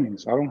still learning,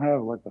 so I don't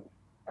have like a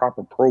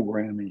proper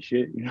program and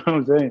shit. You know what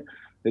I'm saying?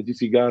 That you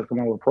see guys come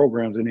out with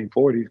programs in their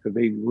 40s because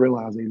they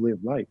realize they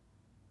live life.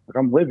 Like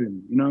I'm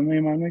living, you know what I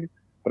mean, my nigga?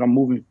 But I'm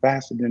moving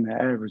faster than the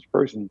average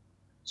person.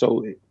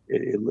 So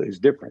it's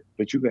different.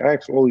 But you can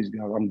ask all these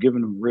guys, I'm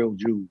giving them real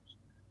jewels.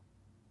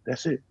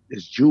 That's it.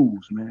 It's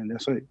jewels, man.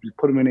 That's it. Just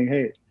put them in their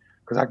head.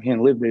 Because I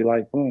can't live their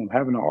life on.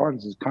 Having an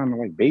artist is kind of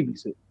like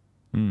babysitting.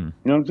 You know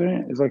what I'm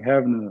saying? It's like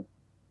having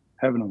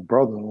a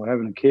brother or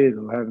having a kid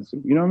or having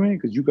some, you know what I mean?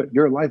 Because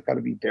your life got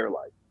to be their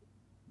life.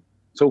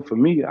 So for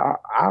me,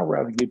 I'd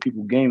rather give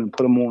people game and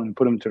put them on and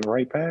put them to the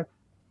right path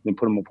than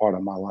put them a part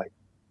of my life.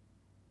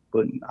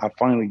 But I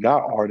finally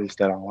got artists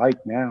that I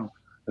like now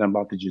that I'm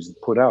about to just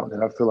put out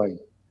that I feel like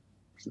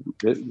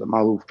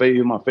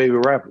my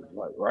favorite rappers,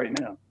 like right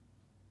now.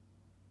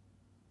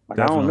 Like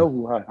definitely. I don't know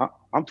who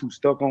I'm too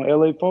stuck on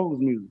LA Foes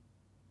music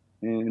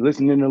and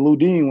listening to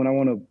Ludine when I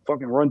want to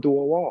fucking run through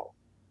a wall.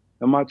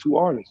 They're my two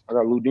artists. I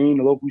got Ludine,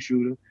 the local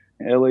shooter,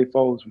 and LA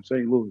Foes from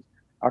St. Louis.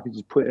 I could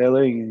just put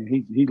LA in.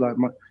 He like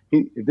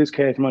if this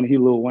Cash Money, he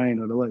Lil Wayne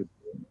of the label.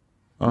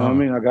 You know what I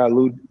mean? I got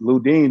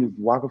Ludine,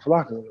 Waka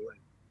Flocka of the label.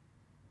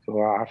 So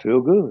I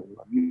feel good.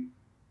 Like,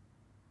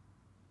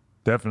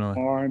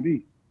 definitely.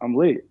 R&B. I'm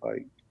lit.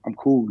 Like I'm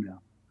cool now.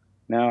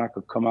 Now I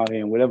could come out here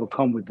and whatever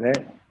come with that,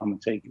 I'm gonna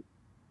take it.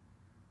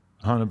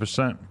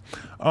 100%.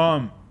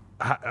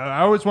 I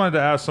always wanted to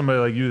ask somebody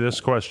like you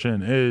this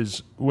question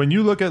is when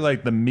you look at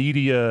like the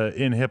media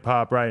in hip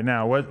hop right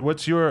now,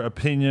 what's your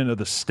opinion of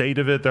the state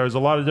of it? There's a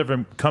lot of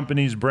different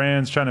companies,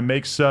 brands trying to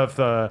make stuff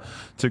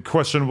to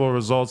questionable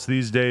results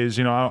these days.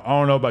 You know, I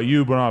don't know about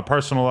you, but on a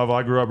personal level,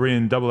 I grew up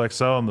reading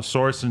XXL and The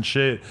Source and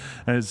shit.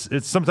 And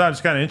it's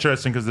sometimes kind of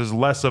interesting because there's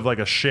less of like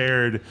a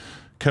shared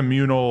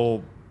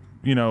communal,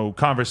 you know,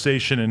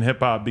 conversation in hip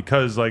hop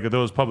because like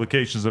those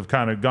publications have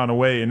kind of gone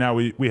away, and now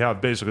we have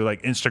basically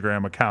like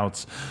Instagram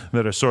accounts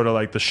that are sort of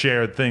like the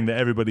shared thing that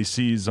everybody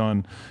sees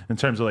on in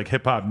terms of like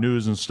hip hop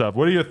news and stuff.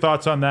 What are your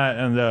thoughts on that?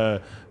 And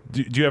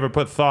do you ever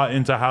put thought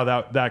into how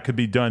that could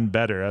be done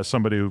better as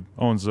somebody who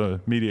owns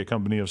a media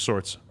company of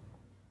sorts?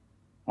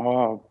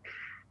 Once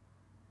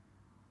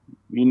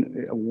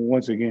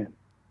again,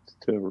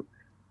 to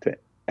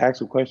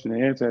ask a question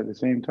and answer at the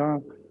same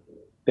time.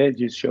 That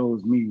just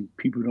shows me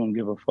people don't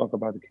give a fuck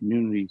about the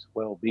community's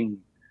well-being.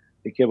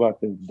 They care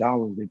about the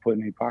dollars they put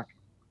in their pocket.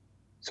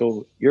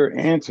 So your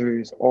answer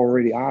is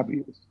already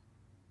obvious.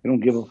 They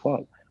don't give a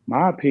fuck.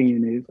 My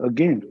opinion is,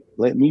 again,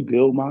 let me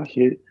build my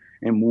shit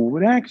and move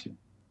with action.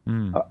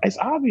 It's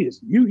obvious.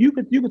 You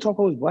could talk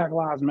all this Black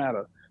Lives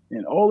Matter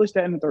and all this,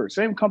 that, and the third.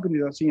 Same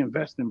companies I see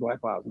invest in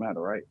Black Lives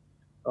Matter, right?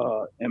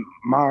 And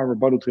my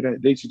rebuttal to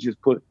that, they should just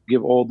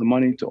give all the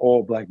money to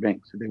all black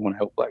banks if they want to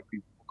help black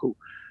people. Cool.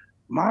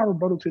 My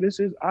rebuttal to this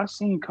is I've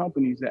seen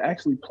companies that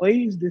actually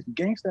plays this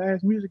gangsta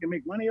ass music and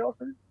make money off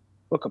it,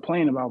 but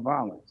complain about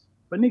violence.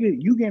 But nigga,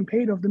 you getting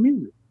paid off the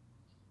music.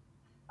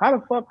 How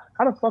the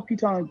fuck you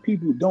telling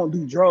people don't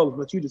do drugs,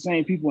 but you the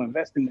same people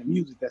investing in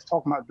music that's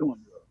talking about doing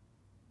drugs?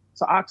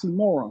 It's an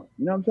oxymoron.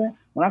 You know what I'm saying?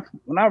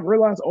 When I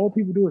realize all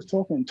people do is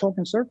talk in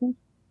circles,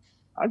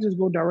 I just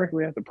go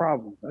directly at the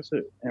problem. That's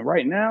it. And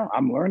right now,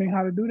 I'm learning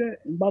how to do that.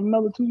 In about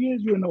another 2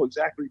 years, you'll know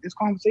exactly this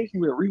conversation.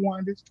 We'll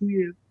rewind this 2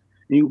 years.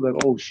 And you be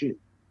like, oh shit,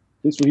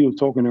 this is what he was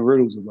talking to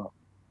Riddles about.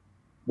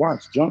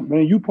 Watch, Jump,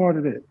 man, you part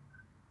of that.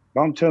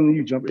 But I'm telling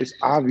you, Jump, it's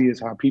obvious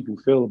how people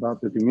feel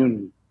about the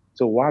community.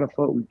 So why the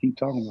fuck we keep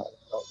talking about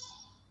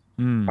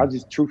it? I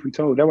just truthfully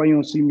told. That's why you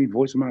don't see me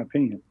voicing my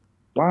opinion.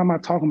 Why am I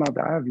talking about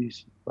the obvious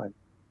shit? Like,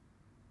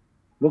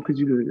 what could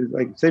you do? It's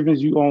like, say for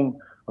instance, you own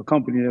a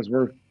company that's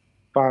worth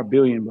 $5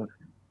 billion, but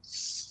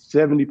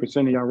 70%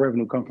 of your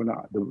revenue come from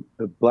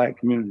the black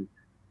community.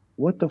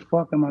 What the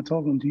fuck am I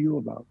talking to you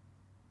about?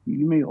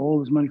 You made all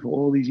this money for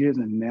all these years,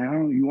 and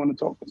now you want to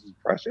talk this is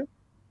pressure?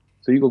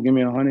 So you go give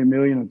me $100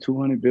 million or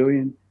 $200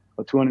 billion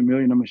or $200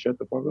 million, I'm gonna shut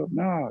the fuck up?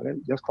 Nah,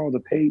 that's called a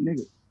paid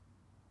nigga.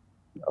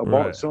 A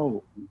bought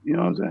soul. You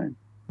know what I'm saying?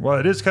 Well,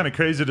 it is kind of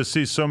crazy to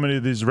see so many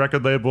of these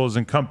record labels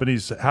and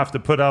companies have to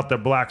put out their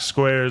black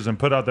squares and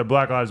put out their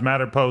Black Lives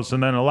Matter posts,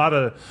 and then a lot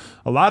of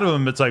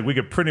them, it's like we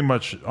could pretty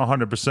much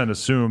 100%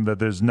 assume that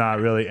there's not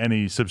really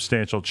any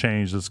substantial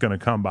change that's going to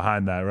come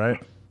behind that,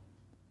 right?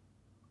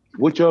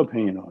 What's your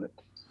opinion on it?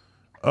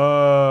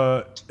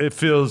 It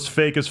feels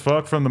fake as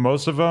fuck from the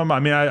most of them. I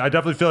mean, I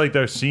definitely feel like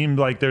there seemed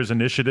like there's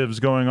initiatives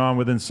going on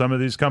within some of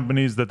these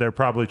companies that they're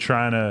probably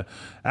trying to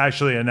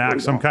actually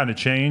enact some kind of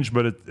change,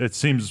 but it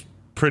seems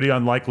pretty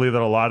unlikely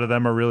that a lot of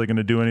them are really going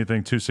to do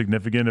anything too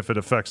significant if it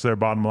affects their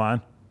bottom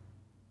line.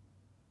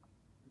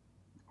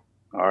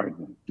 All right,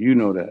 you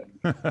know that.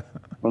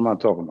 What am I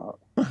talking about?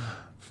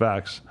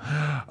 Facts.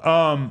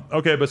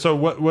 Okay, but so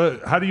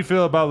what? How do you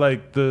feel about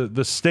like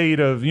the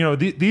state of, you know,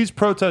 these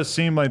protests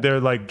seem like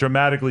they're like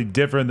dramatically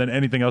different than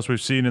anything else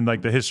we've seen in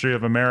like the history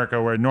of America,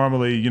 where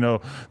normally, you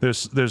know,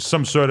 there's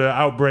some sort of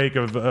outbreak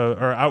of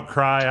or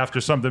outcry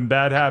after something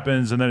bad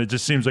happens, and then it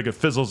just seems like it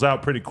fizzles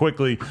out pretty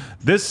quickly.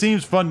 This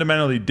seems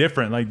fundamentally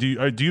different. Like,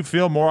 do you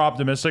feel more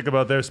optimistic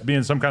about there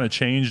being some kind of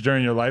change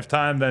during your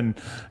lifetime than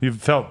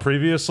you've felt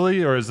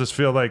previously, or does this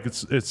feel like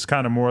it's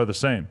kind of more of the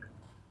same?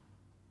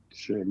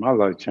 Shit, my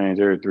life changed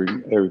every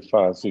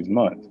 5-6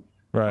 months.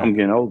 Right. I'm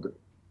getting older.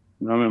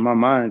 You know what I mean? My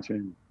mind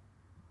changed.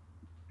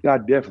 I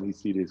definitely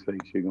see this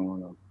fake shit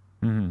going on.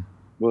 Mm-hmm.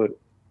 But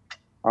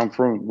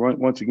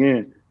once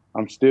again,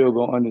 I'm still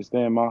going to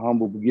understand my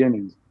humble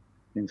beginnings.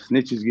 And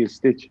snitches get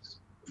stitches.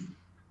 I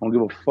don't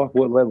give a fuck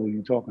what level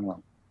you're talking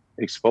about.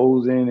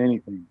 Exposing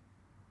anything.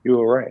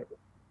 You're a rat.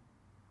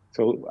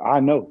 So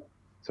I know.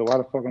 So why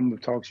the fuck I'm going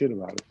to talk shit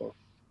about it for?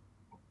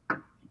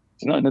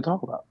 It's nothing to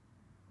talk about.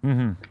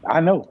 Mm-hmm.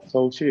 I know.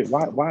 So shit,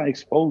 why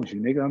expose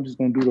you, nigga? I'm just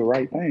gonna do the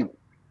right thing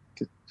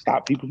to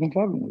stop people from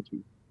fucking with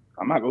you.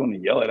 I'm not gonna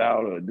yell it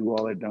out or do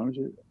all that dumb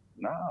shit.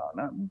 Nah,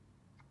 not me.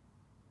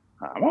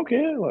 I don't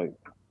care. Like,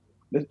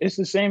 it's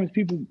the same as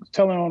people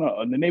telling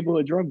on the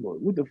neighborhood drug boy.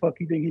 What the fuck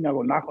you think he not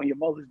gonna knock on your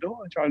mother's door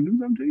and try to do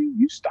something to you?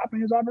 You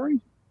stopping his operation.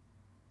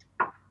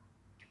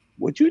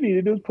 What you need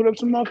to do is put up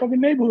some motherfucking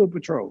neighborhood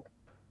patrol.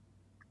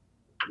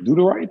 Do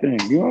the right thing.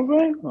 You know what I'm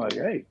saying? Like,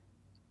 hey.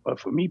 But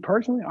for me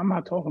personally, I'm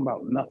not talking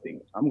about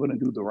nothing. I'm going to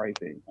do the right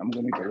thing. I'm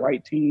going to make the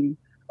right team.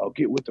 I'll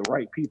get with the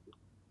right people.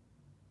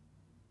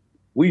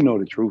 We know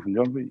the truth. And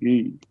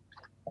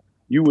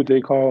you what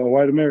they call a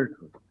white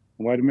America.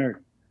 White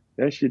America.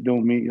 That shit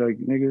don't mean, like,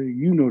 nigga,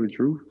 you know the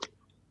truth.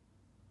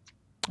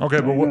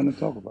 Okay, but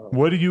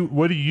what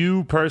do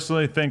you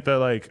personally think that,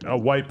 like, a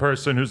white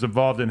person who's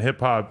involved in hip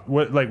hop,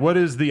 what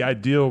is the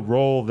ideal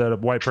role that a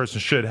white person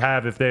should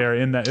have if they are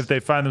in that, if they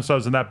find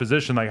themselves in that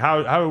position? Like,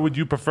 how would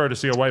you prefer to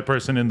see a white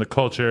person in the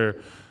culture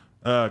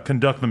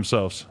conduct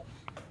themselves?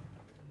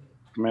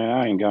 Man,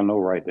 I ain't got no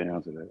right to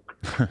answer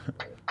that.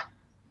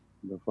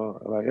 The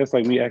fuck? Like, it's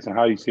like me asking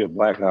how you see a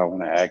black guy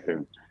when an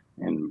actor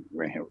in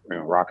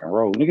rock and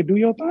roll. Nigga, do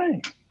your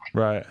thing.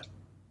 Right.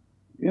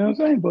 You know what I'm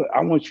saying? But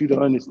I want you to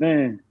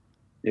understand,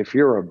 if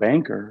you're a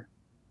banker,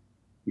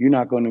 you're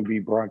not going to be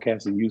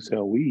broadcasting you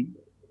sell weed.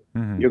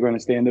 Mm-hmm. You're going to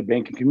stay in the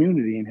banking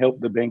community and help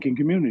the banking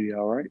community,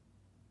 all right?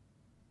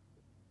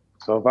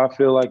 So if I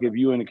feel like if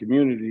you in the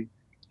community,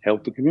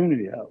 help the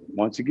community out.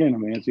 Once again,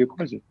 I'm going to answer your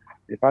question.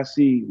 If I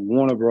see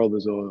Warner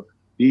Brothers or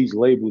these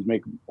labels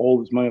make all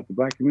this money off the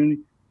black community,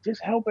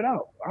 just help it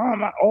out. I'm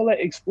not all that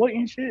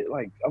exploiting shit.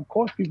 Like, of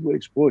course people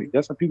exploit.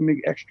 That's how people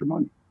make extra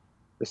money.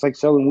 It's like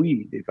selling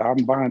weed. If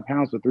I'm buying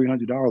pounds for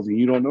 $300 and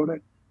you don't know that,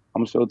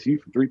 I'm gonna sell it to you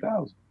for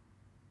 $3,000.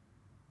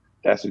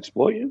 That's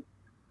exploiting.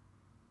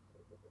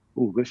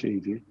 Ooh, good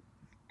shit, G.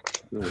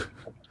 Good.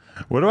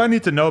 What do I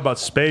need to know about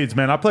spades,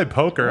 man? I play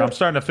poker. I'm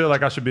starting to feel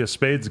like I should be a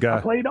spades guy.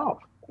 I played off.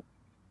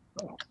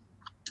 Oh.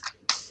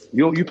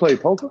 You play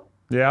poker?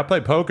 Yeah, I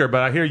play poker,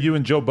 but I hear you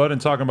and Joe Budden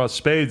talking about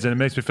spades, and it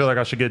makes me feel like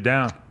I should get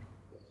down.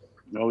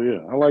 Oh yeah,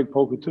 I like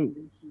poker too.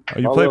 Oh,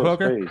 you play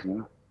poker? Spades,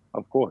 man.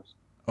 Of course.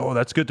 Oh,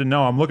 that's good to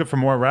know. I'm looking for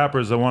more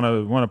rappers that want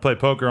to play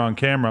poker on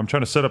camera. I'm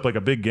trying to set up like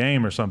a big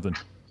game or something.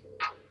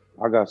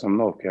 I got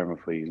some off camera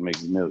for you to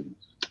make millions.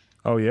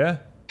 Oh yeah?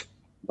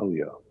 Oh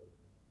yeah.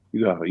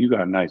 You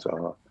got a nice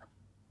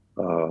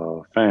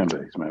fan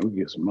base, man. We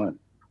get some money.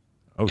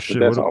 Oh shit.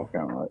 But that's off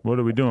camera, right? What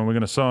are we doing? We're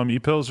gonna sell them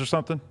e-pills or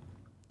something?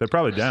 They're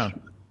probably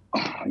down.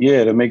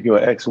 Yeah, to make you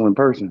an excellent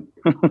person.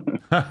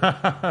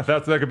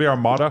 That could be our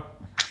motto.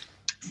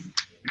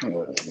 You know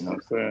what I'm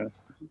saying?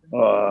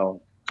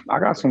 I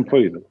got some for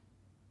you.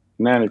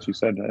 Now that you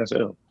said that,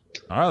 SL. All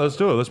right, let's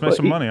do it. Let's make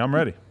some money. I'm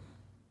ready.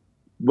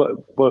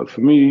 But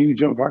for me,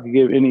 if I could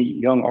give any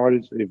young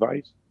artist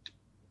advice,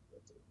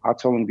 I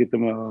tell them get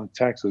them a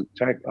tax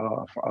attorney.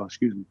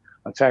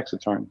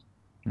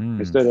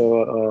 Instead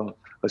of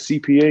a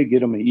CPA, get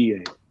them an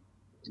EA.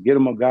 Get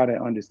them a guy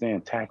that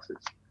understands taxes.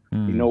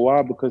 You know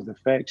why? Because the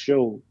facts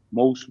show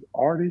most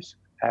artists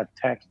have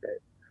tax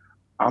debt.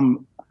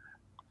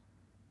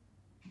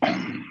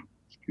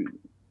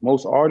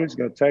 Most artists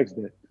got tax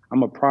debt.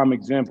 I'm a prime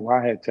example.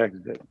 I had tax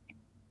debt.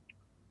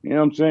 You know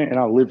what I'm saying? And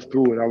I lived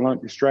through it. I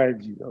learned the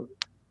strategy of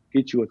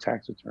get you a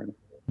tax attorney.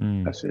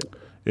 That's it.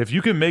 If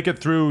you can make it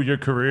through your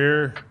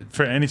career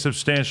for any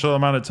substantial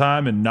amount of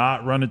time and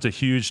not run into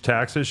huge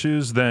tax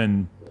issues,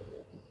 then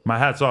my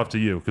hat's off to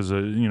you, because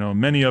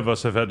many of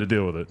us have had to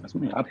deal with it. That's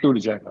me. I threw the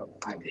jack out.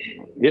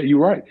 Yeah, you're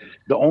right.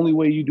 The only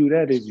way you do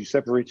that is you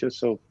separate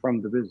yourself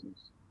from the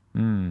business.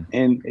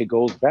 And it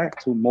goes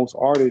back to most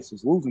artists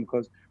is losing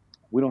because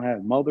We don't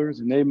have mothers,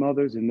 and their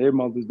mothers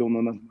don't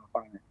know nothing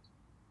about finance.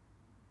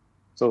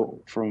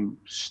 So from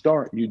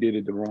start, you did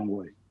it the wrong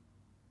way.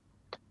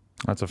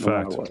 That's a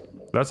fact.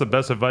 That's the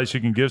best advice you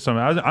can give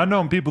someone. I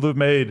know people who've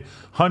made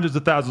hundreds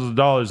of thousands of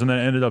dollars and then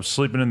ended up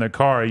sleeping in their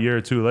car a year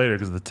or two later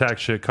because the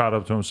tax shit caught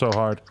up to them so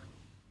hard.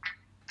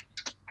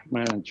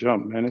 Man,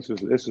 jump, man. This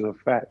is a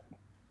fact.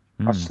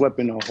 I slept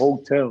in a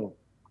hotel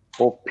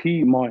off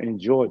Piedmont in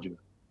Georgia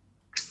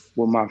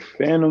with my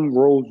Phantom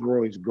Rolls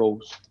Royce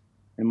Ghost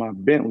and my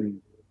Bentley,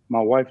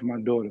 my wife and my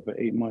daughter for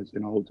 8 months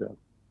in a hotel.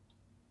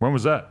 When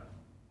was that?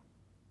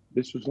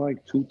 This was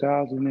like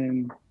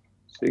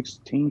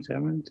 2016,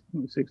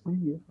 17,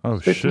 16, yeah. Oh,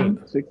 15,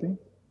 shit. 16.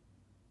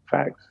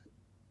 Facts,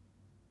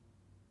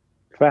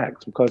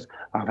 because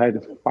I had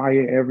to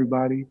fire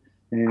everybody.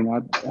 And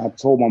I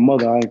told my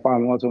mother, I ain't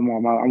firing. I told my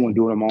mom, I want to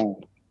do it on my own.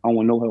 I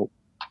want no help.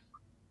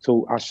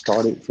 So I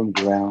started from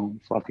ground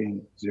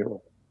fucking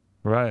zero.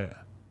 Right.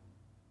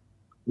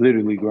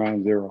 Literally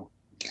ground zero.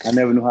 I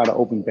never knew how to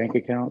open bank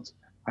accounts.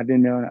 I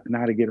didn't know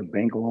how to get a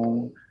bank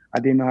loan.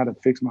 I didn't know how to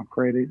fix my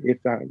credit,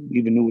 if I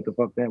even knew what the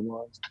fuck that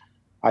was.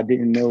 I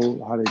didn't know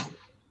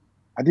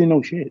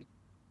shit.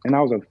 And I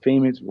was a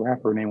famous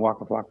rapper named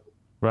Waka Flocka.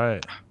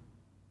 Right.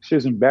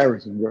 Shit's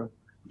embarrassing, bro.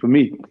 For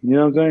me. You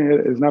know what I'm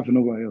saying? It's not for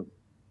nobody else.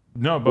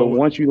 No, but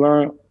once you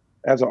learn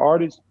as an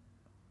artist,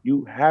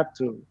 you have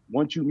to,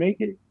 once you make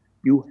it,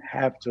 you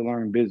have to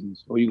learn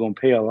business, or you're going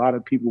to pay a lot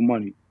of people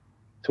money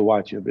to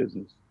watch your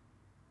business.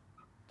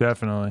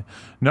 Definitely.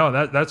 No,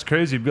 that's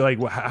crazy.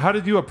 Like, how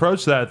did you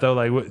approach that though?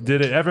 Like,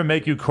 did it ever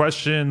make you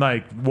question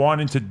like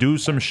wanting to do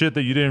some shit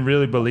that you didn't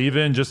really believe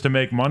in just to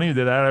make money?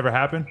 Did that ever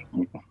happen?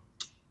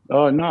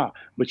 Nah.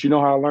 But you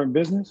know how I learned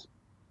business?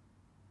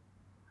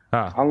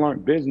 Huh. I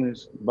learned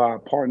business by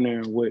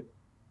partnering with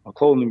a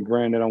clothing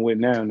brand that I'm with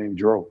now named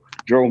Dro.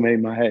 Dro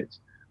made my hats.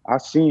 I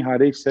seen how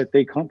they set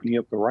their company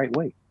up the right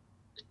way.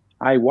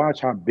 I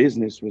watched how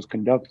business was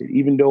conducted,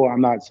 even though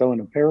I'm not selling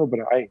apparel, but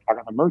I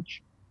got a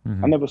merch.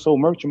 I never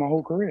sold merch in my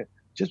whole career.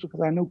 Just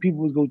because I know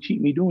people was gonna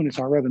cheat me doing this,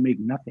 I'd rather make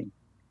nothing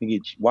than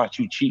watch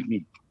you cheat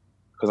me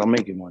because I'm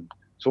making money.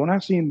 So when I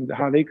seen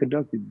how they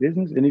conducted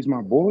business, and these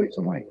my boys,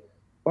 I'm like,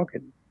 fuck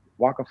it,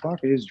 Waka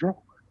Flocka is Dro.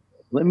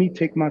 Let me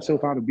take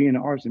myself out of being an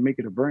artist and make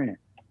it a brand.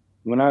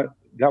 When I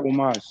got with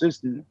my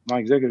assistant, my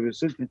executive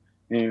assistant,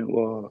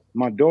 and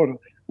my daughter,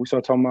 we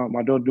started talking about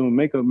my daughter doing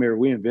makeup mirror.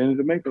 We invented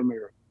the makeup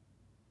mirror.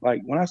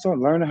 Like when I started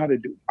learning how to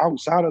do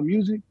outside of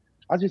music,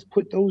 I just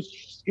put those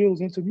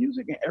skills into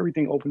music and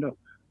everything opened up.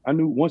 I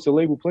knew once the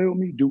label played with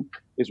me,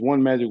 it's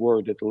one magic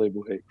word that the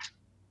label hates.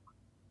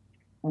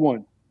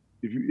 One,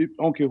 if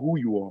I don't care who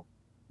you are,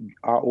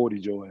 I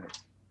audit your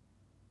ass.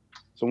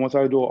 So once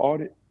I do an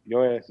audit,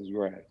 your ass is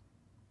grass.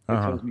 It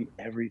tells me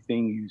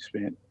everything you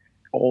spent,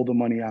 all the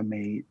money I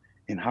made,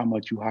 and how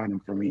much you hiding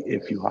from me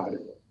if you hide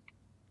it.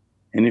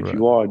 And if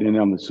you are, then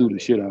I'm gonna sue the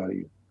shit out of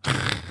you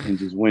and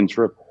just win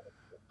triple.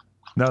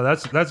 No,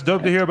 that's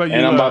dope to hear about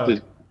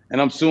you. And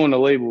I'm suing the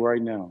label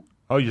right now.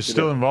 Oh, you're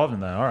still involved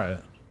in that? All right.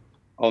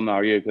 Oh no,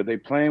 yeah, because they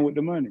playing with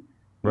the money. You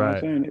know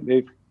right. what I'm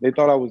saying? They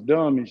thought I was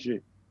dumb and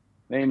shit.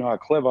 They didn't know how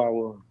clever I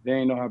was. They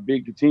didn't know how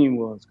big the team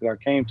was, because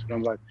I came to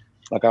them like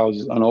I was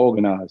just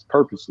unorganized,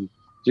 purposely,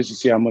 just to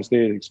see how much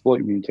they'd exploit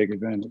me and take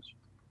advantage.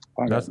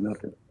 I got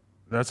nothing.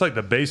 That's like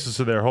the basis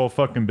of their whole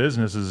fucking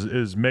business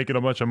is making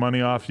a bunch of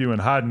money off you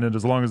and hiding it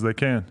as long as they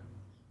can.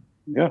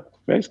 Yeah,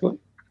 basically.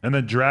 And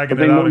then dragging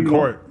it out in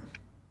court.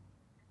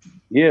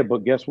 Yeah,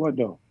 but guess what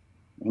though?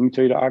 Let me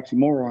tell you the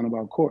oxymoron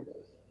about court.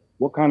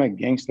 What kind of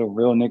gangster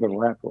real nigga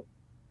rapper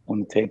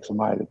want to take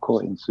somebody to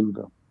court and sue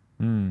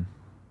them?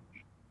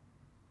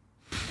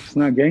 It's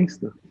not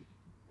gangster.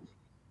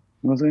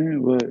 You know what I'm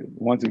saying? But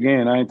once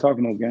again, I ain't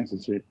talking no gangster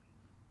shit.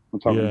 I'm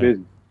talking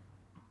business.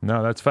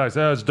 No, that's facts.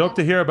 It's dope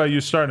to hear about you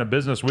starting a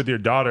business with your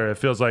daughter. It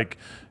feels like,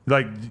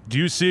 do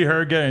you see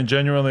her getting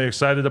genuinely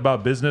excited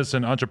about business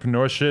and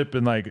entrepreneurship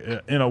and like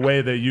in a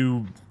way that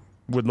you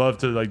would love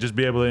to like just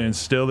be able to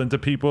instill into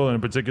people, and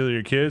in particular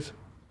your kids?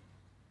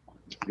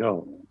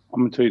 Yo, I'm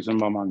gonna tell you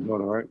something about my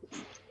daughter, right?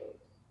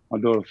 My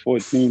daughter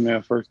 14,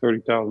 man, first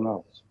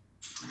 $30,000.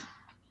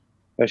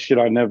 That shit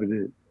I never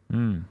did.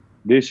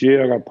 This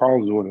year I got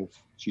problems with her.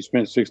 She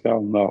spent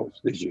 $6,000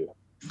 this year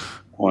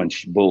on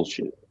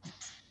bullshit.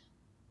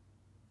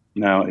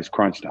 Now it's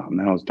crunch time.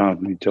 Now it's time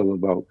for me to tell her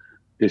about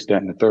this,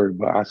 that, and the third.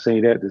 But I say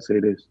that to say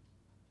this.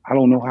 I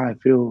don't know how it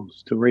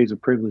feels to raise a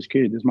privileged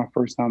kid. This is my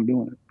first time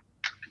doing it.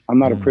 I'm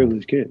not a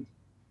privileged kid.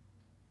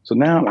 So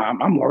now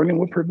I'm learning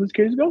what privileged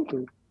kids go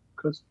through,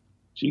 because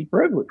she's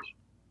privileged.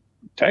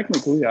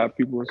 Technically,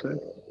 people would say.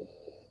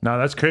 No,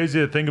 that's crazy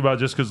to think about,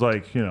 just because,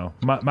 like, you know,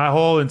 my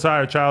whole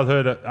entire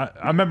childhood, I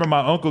remember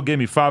my uncle gave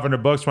me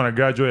 $500 when I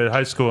graduated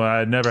high school, and I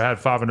had never had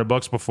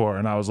 $500 before.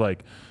 And I was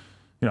like,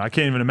 you know, I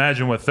can't even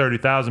imagine what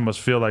 30,000 must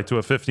feel like to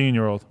a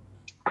 15-year-old.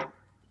 But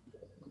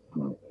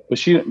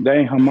that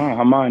ain't her mind.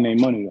 Her mind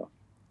ain't money, though.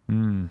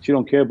 She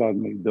don't care about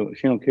me, though.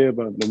 She don't care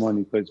about the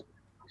money because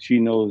she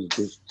knows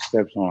the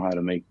steps on how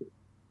to make it.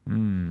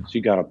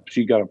 She got a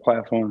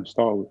platform to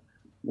start with.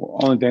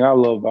 Well, only thing I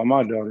love about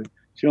my daughter,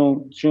 She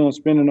don't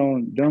spend it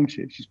on dumb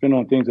shit. She spend it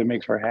on things that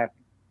makes her happy.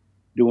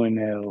 Doing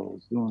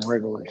nails, doing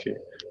regular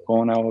shit,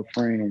 going out with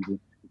friends. And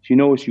she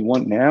know what she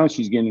want now.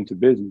 She's getting into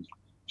business.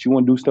 She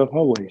want to do stuff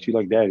her way. She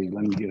like, Daddy,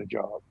 let me get a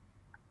job.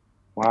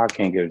 Why I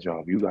can't get a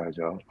job? You got a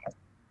job.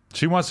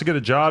 She wants to get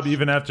a job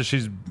even after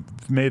she's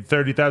made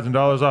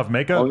 $30,000 off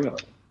makeup. Oh yeah,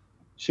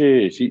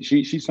 shit.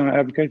 She signed an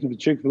application for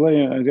Chick-fil-A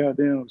and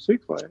goddamn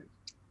Six Flags.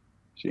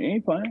 She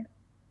ain't playing.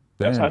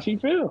 That's how she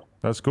feel.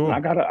 That's cool.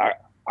 And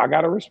I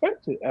gotta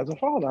respect it as a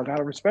father. I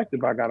gotta respect it,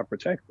 but I gotta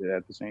protect it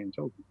at the same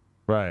token.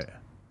 Right.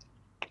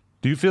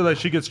 Do you feel like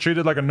she gets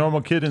treated like a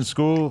normal kid in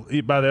school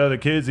by the other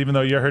kids, even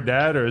though you're her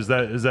dad, or is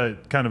that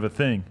kind of a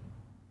thing?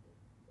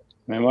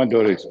 Man, my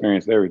daughter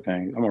experienced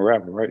everything. I'm a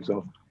rapper, right?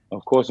 So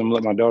of course I'm gonna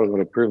let my daughter go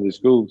to privileged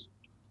schools.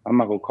 I'm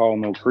not gonna call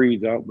no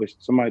creeds out, but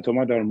somebody told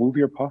my daughter, move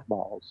your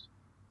puffballs.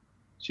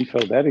 She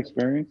felt that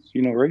experience.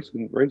 You know,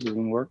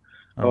 racism work.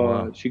 Oh,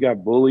 wow. She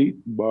got bullied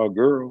by a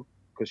girl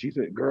because she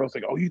said, girls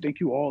like, oh, you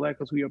think you all that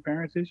because who your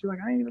parents is? She's like,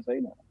 I ain't even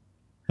say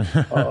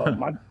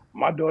that.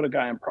 My daughter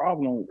got in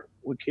problem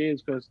with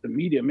kids because the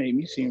media made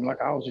me seem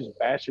like I was just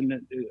bashing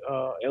the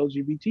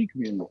LGBT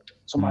community.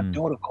 So my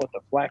daughter caught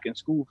the flack in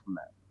school from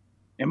that.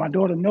 And my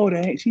daughter know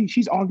that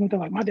she's arguing with her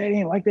like, my dad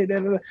ain't like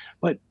that,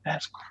 but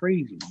that's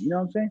crazy. You know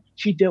what I'm saying?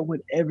 She dealt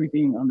with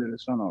everything under the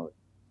sun already.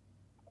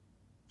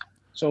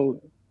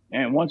 So,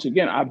 and once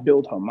again, I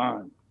built her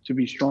mind to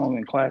be strong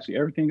and classy.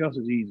 Everything else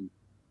is easy.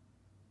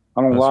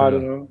 I don't lie to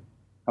her.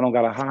 I don't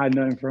gotta hide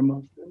nothing from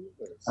her.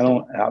 I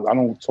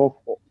don't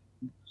talk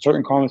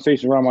certain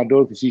conversations around my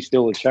daughter because she's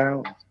still a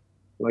child.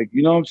 Like,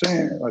 you know what I'm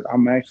saying? Like,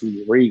 I'm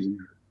actually raising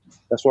her.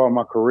 That's why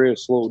my career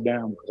slowed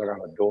down because I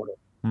got a daughter.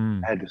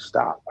 I had to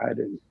stop.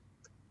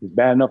 It's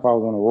bad enough I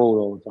was on the road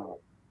all the time.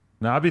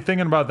 Now, I be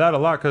thinking about that a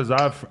lot because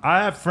I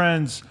have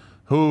friends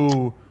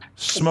who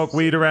smoke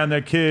weed around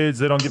their kids.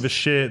 They don't give a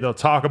shit. They'll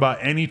talk about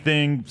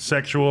anything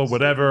sexual,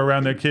 whatever,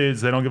 around their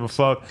kids. They don't give a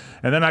fuck.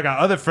 And then I got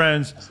other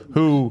friends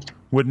who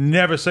would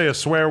never say a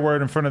swear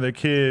word in front of their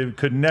kid,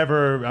 could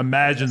never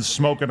imagine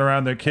smoking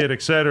around their kid,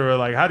 etc.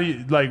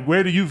 Like,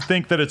 where do you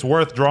think that it's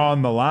worth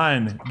drawing the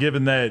line,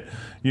 given that,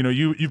 you know,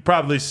 you've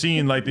probably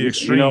seen like the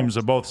extremes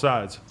of both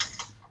sides?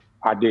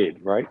 I did,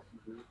 right?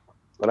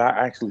 But I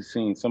actually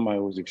seen somebody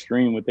who was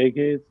extreme with their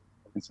kids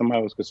and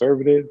somebody was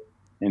conservative,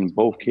 and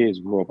both kids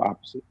grew up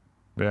opposite.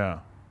 Yeah.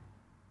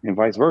 And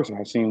vice versa.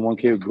 I've seen one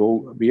kid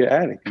go be an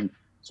addict. And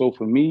so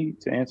for me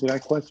to answer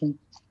that question,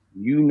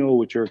 you know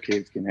what your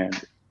kids can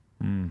handle.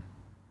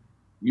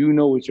 You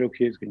know what your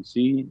kids can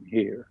see,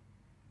 hear.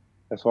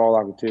 That's all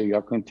I can tell you.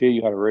 I couldn't tell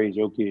you how to raise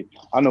your kid.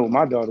 I know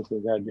my daughter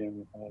could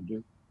goddamn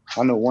do.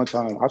 I know one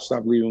time I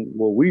stopped leaving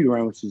weed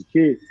around when she was a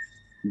kid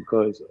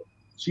because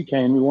she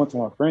came to me one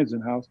time, my friends in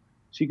the house.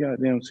 She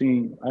goddamn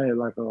seen I had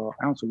like an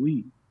ounce of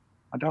weed.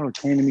 My daughter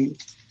came to me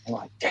and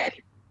like,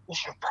 Daddy,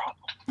 what's your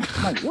problem?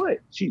 I'm like, what?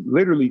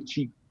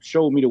 She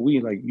showed me the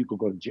weed, like, you could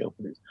go to jail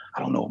for this.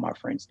 I don't know what my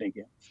friend's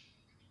thinking.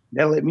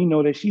 That let me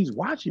know that she's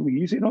watching me.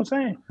 You see what I'm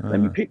saying? Let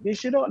me pick this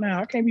shit up now.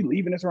 I can't be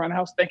leaving this around the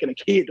house thinking a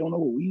kid don't know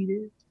what weed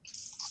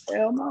is.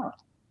 Hell no.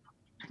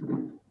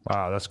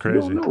 Wow, that's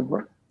crazy. You don't know,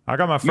 bro. I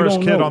got my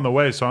first kid on the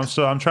way, so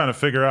I'm trying to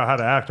figure out how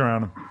to act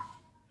around him.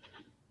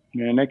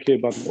 Man, that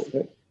kid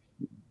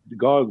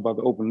God's about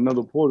to open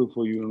another portal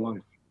for you in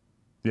life.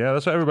 Yeah,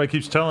 that's what everybody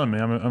keeps telling me.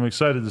 I'm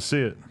excited to see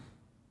it.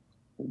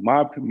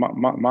 My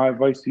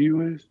advice to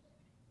you is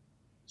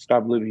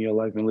stop living your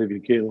life and live your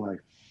kid life.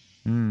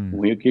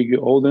 When your kid get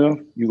old enough,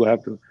 you gonna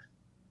have to.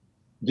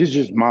 This is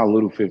just my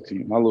little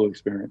 15, my little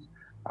experience.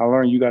 I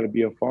learned you got to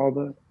be a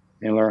father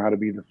and learn how to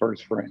be the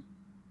first friend,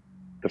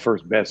 the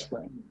first best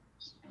friend,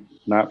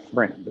 not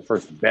friend, the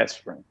first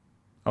best friend.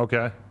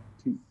 Okay.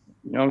 You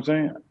know what I'm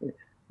saying?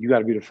 You got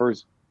to be the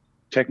first,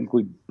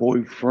 technically,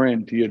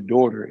 boyfriend to your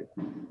daughter.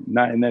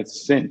 Not in that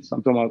sense.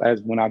 I'm talking about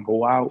as when I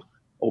go out,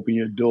 open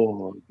your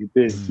door, get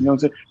this. You know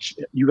what I'm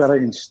saying? You got to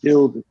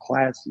instill the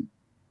classy.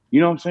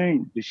 You know what I'm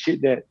saying? The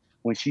shit that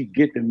when she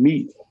get to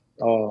meet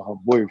her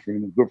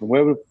boyfriend, her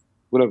girlfriend,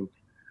 whatever,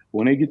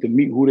 when they get to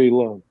meet who they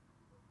love,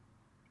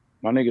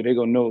 my nigga, they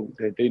gonna know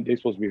that they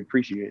supposed to be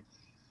appreciated.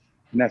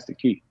 And that's the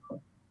key.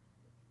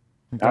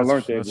 I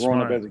learned that growing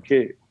up as a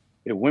kid.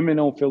 If women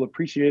don't feel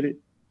appreciated,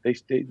 they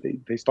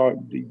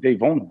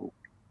vulnerable.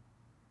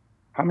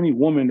 How many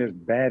women that's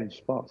bad as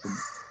fuck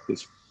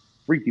is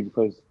freaky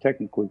because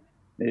technically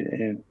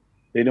and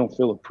they don't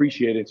feel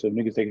appreciated, so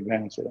niggas take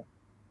advantage of them.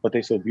 But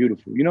they so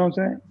beautiful. You know what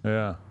I'm saying?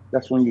 Yeah.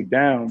 That's when you're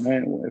down,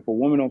 man. If a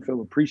woman don't feel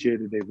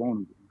appreciated, they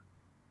vulnerable.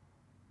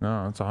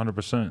 No, that's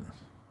 100%.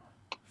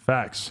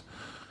 Facts.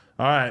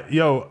 All right.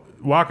 Yo,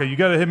 Waka, you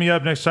got to hit me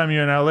up next time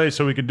you're in LA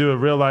so we can do a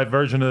real life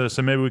version of this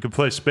and maybe we can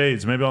play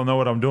spades. Maybe I'll know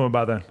what I'm doing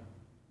by then.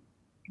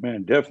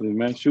 Man, definitely,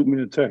 man. Shoot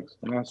me a text.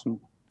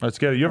 Let's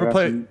get it. You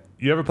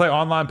ever play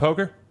online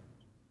poker?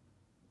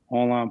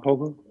 Online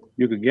poker?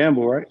 You could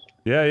gamble, right?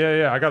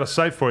 Yeah. I got a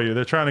site for you.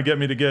 They're trying to get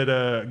me to get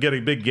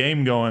a big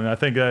game going. I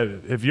think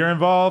that if you're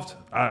involved,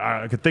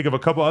 I could think of a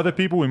couple other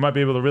people. We might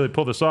be able to really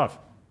pull this off.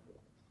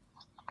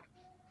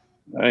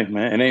 Hey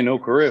man, it ain't no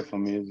career for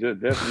me. It's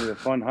just definitely a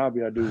fun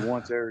hobby I do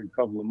once every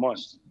couple of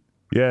months.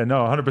 Yeah,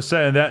 no,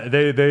 100%. And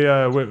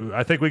that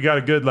I think we got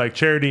a good like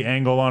charity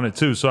angle on it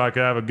too, so I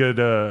could have a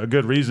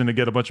good reason to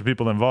get a bunch of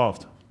people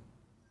involved.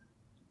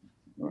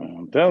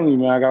 I'm telling you,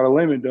 man, I got a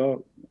limit,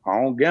 dog.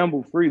 I don't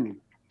gamble freely.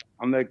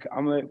 I'm that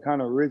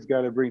kind of rich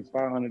guy that brings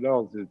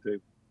 $500 to the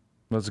table.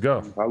 Let's go.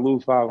 If I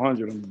lose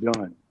 500, I'm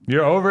done.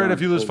 You're over it if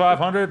you lose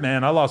 500?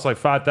 Man, I lost like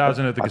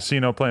 5,000 at the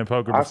casino playing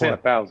poker before. I say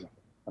 1,000.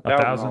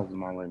 $1,000 is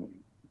my limit.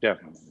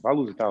 Definitely. If I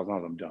lose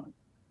 $1,000, I'm done.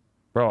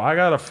 Bro, I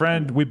got a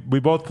friend. We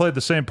both played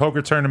the same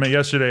poker tournament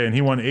yesterday, and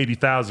he won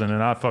 80,000,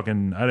 and I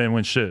didn't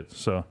win shit.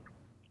 So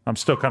I'm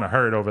still kind of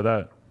hurt over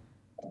that.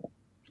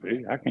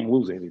 See, I can't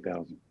lose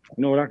 80,000. You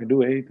know what I could do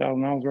with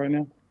 $80,000 right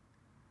now?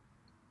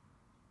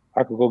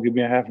 I could go get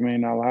me a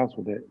 $500,000 house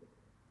with that.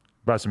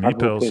 Buy some meat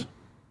pills.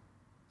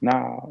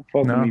 Fuck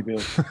the meat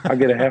pills. I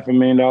get a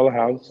 $500,000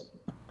 house,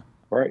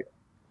 right?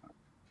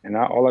 And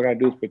all I gotta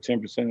do is put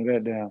 10% of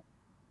that down.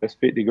 That's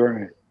 50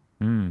 grand.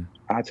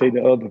 I take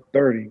the other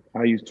 30.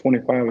 I use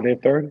 25 of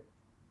that 30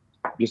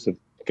 just to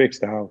fix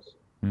the house,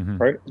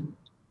 right?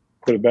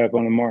 Put it back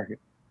on the market.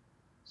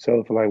 Sell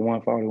it for like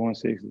 140,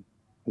 160.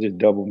 I just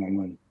double my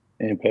money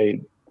and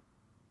paid.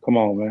 Come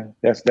on, man.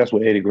 That's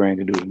what 80 grand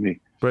can do to me.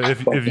 But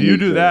if you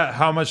do that,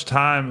 how much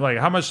time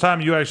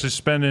are you actually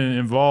spending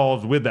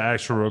involved with the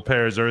actual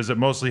repairs, or is it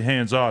mostly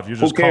hands off? You're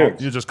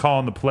just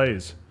calling the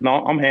plays.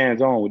 No, I'm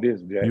hands on with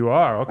this, Jack. You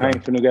are? Okay. I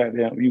ain't finna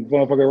goddamn you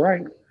motherfucker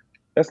right.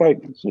 That's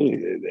like shit,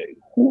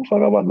 who the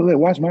fuck about to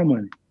watch my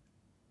money?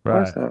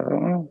 Right.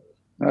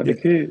 Not the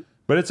kid.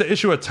 But it's an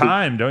issue of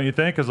time, don't you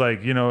think? Because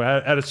like,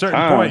 at a certain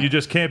point you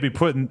just can't be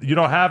you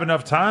don't have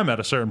enough time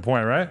at a certain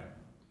point, right?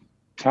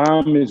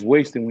 Time is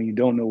wasted when you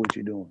don't know what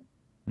you're doing.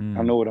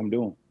 I know what I'm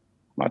doing.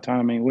 My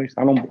time ain't wasted.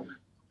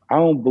 I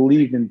don't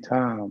believe in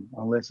time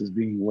unless it's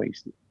being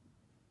wasted.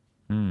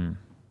 There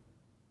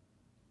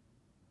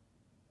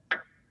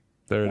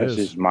it That's is.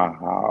 just my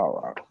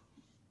how.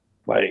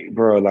 Like,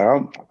 bro,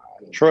 like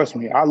trust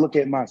me. I look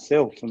at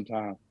myself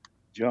sometimes,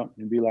 jump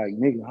and be like,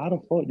 nigga, how the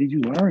fuck did you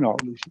learn all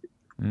this shit?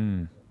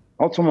 I'm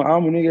talking about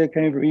I'm a nigga that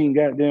came from eating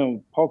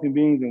goddamn pork and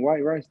beans and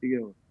white rice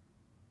together.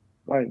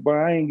 Like,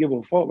 bro, I ain't give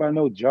a fuck about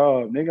no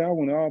job, nigga. I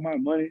wanted all my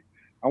money.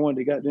 I wanted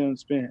to goddamn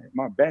spend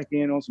my back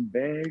end on some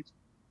bags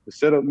to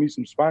set up me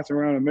some spots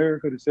around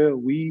America to sell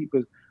weed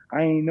because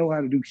I ain't know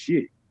how to do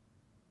shit.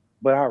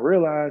 But I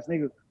realized,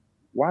 nigga,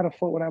 why the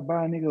fuck would I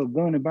buy a nigga a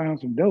gun and buy him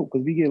some dope?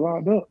 Because we get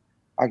locked up.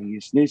 I can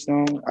get snitched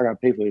on. I got to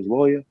pay for his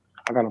lawyer.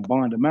 I got to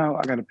bond him out.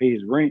 I got to pay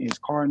his rent, his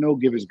car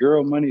note, give his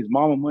girl money, his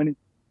mama money.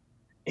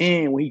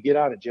 And when he get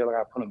out of jail, I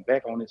got to put him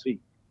back on his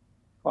feet.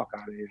 Fuck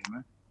out of here,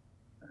 man.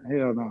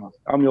 Hell no.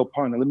 I'm your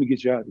partner. Let me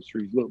get you out the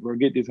streets. Look, bro,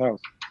 get this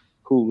house.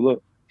 Cool,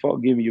 look.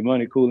 Fuck giving you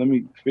money. Cool, let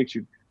me fix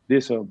you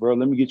this up, bro.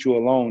 Let me get you a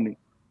loan.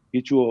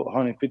 Get you a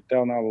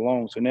 $150,000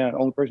 loan. So now the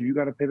only person you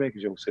got to pay back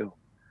is yourself.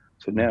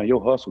 So now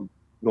your hustle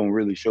gonna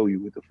really show you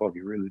what the fuck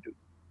you really do.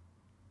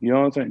 You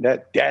know what I'm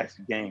saying? That's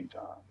game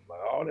time. Like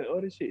all that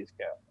other shit is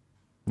cap.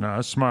 No,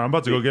 that's smart. I'm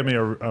about to go get me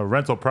a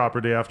rental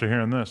property after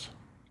hearing this.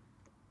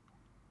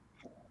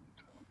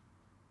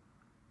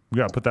 We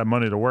gotta put that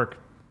money to work.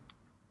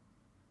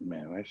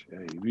 Man,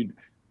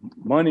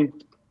 money.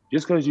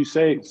 Just because you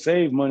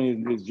save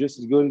money is just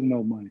as good as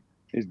no money.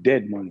 It's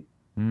dead money.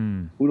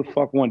 Who the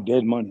fuck want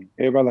dead money?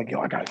 Everybody like, yo,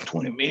 I got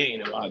 20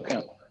 million in my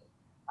account.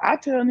 I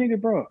tell a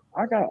nigga, bro,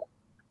 I got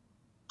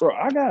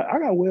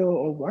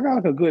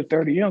like a good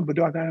 30 young, but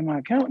do I got in my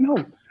account? No.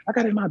 I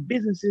got in my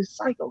business's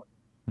cycle.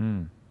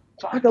 So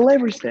I can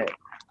leverage that.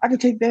 I can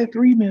take that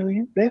 $3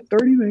 million, that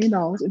 $30 million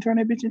and turn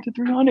that bitch into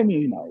 $300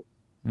 million.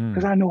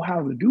 Because I know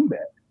how to do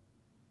that.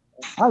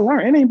 I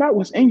learned it ain't about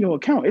what's in your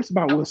account, it's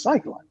about what's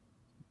cycling.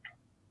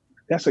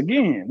 That's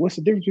again, what's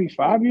the difference between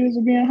 5 years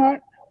of being hot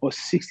or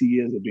 60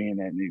 years of being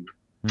that nigga?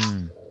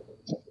 You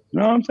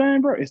know what I'm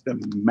saying, bro? It's the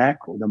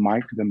macro, the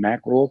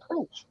macro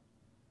approach.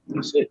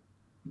 That's it.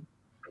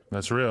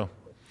 That's real.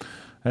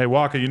 Hey,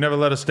 Walker, you never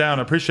let us down.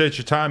 I appreciate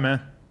your time,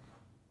 man.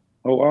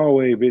 Oh,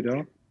 always, big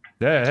dog.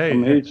 Yeah,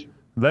 hey,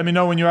 let me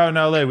know when you're out in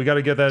LA. We got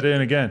to get that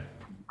in again.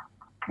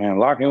 Man,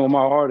 lock in with my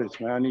artists,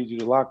 man. I need you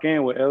to lock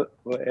in with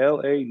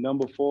LA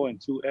number 4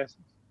 and 2 S's.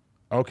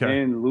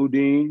 Okay. And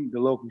Ludine, the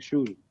local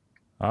shooter.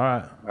 All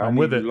right, I'm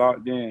with it.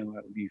 Locked in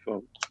like these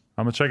folks.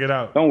 I'm gonna check it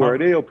out. Don't worry,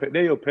 they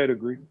your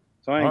pedigree,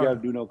 so I ain't got to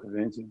do no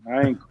convincing.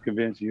 I ain't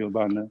convincing you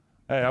about nothing.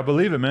 Hey, I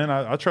believe it, man.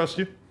 I trust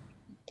you.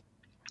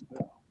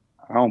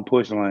 I don't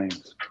push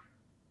lanes,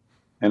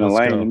 and a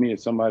lane to me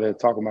is somebody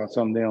that's talking about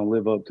something they don't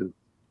live up to.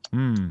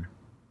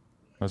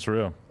 That's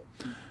real.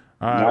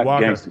 All right, Not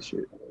Walker. gangster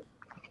shit.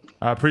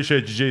 I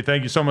appreciate you, G.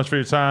 Thank you so much for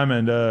your time,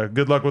 and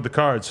good luck with the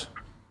cards.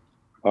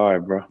 All right,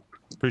 bro.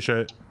 Appreciate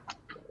it.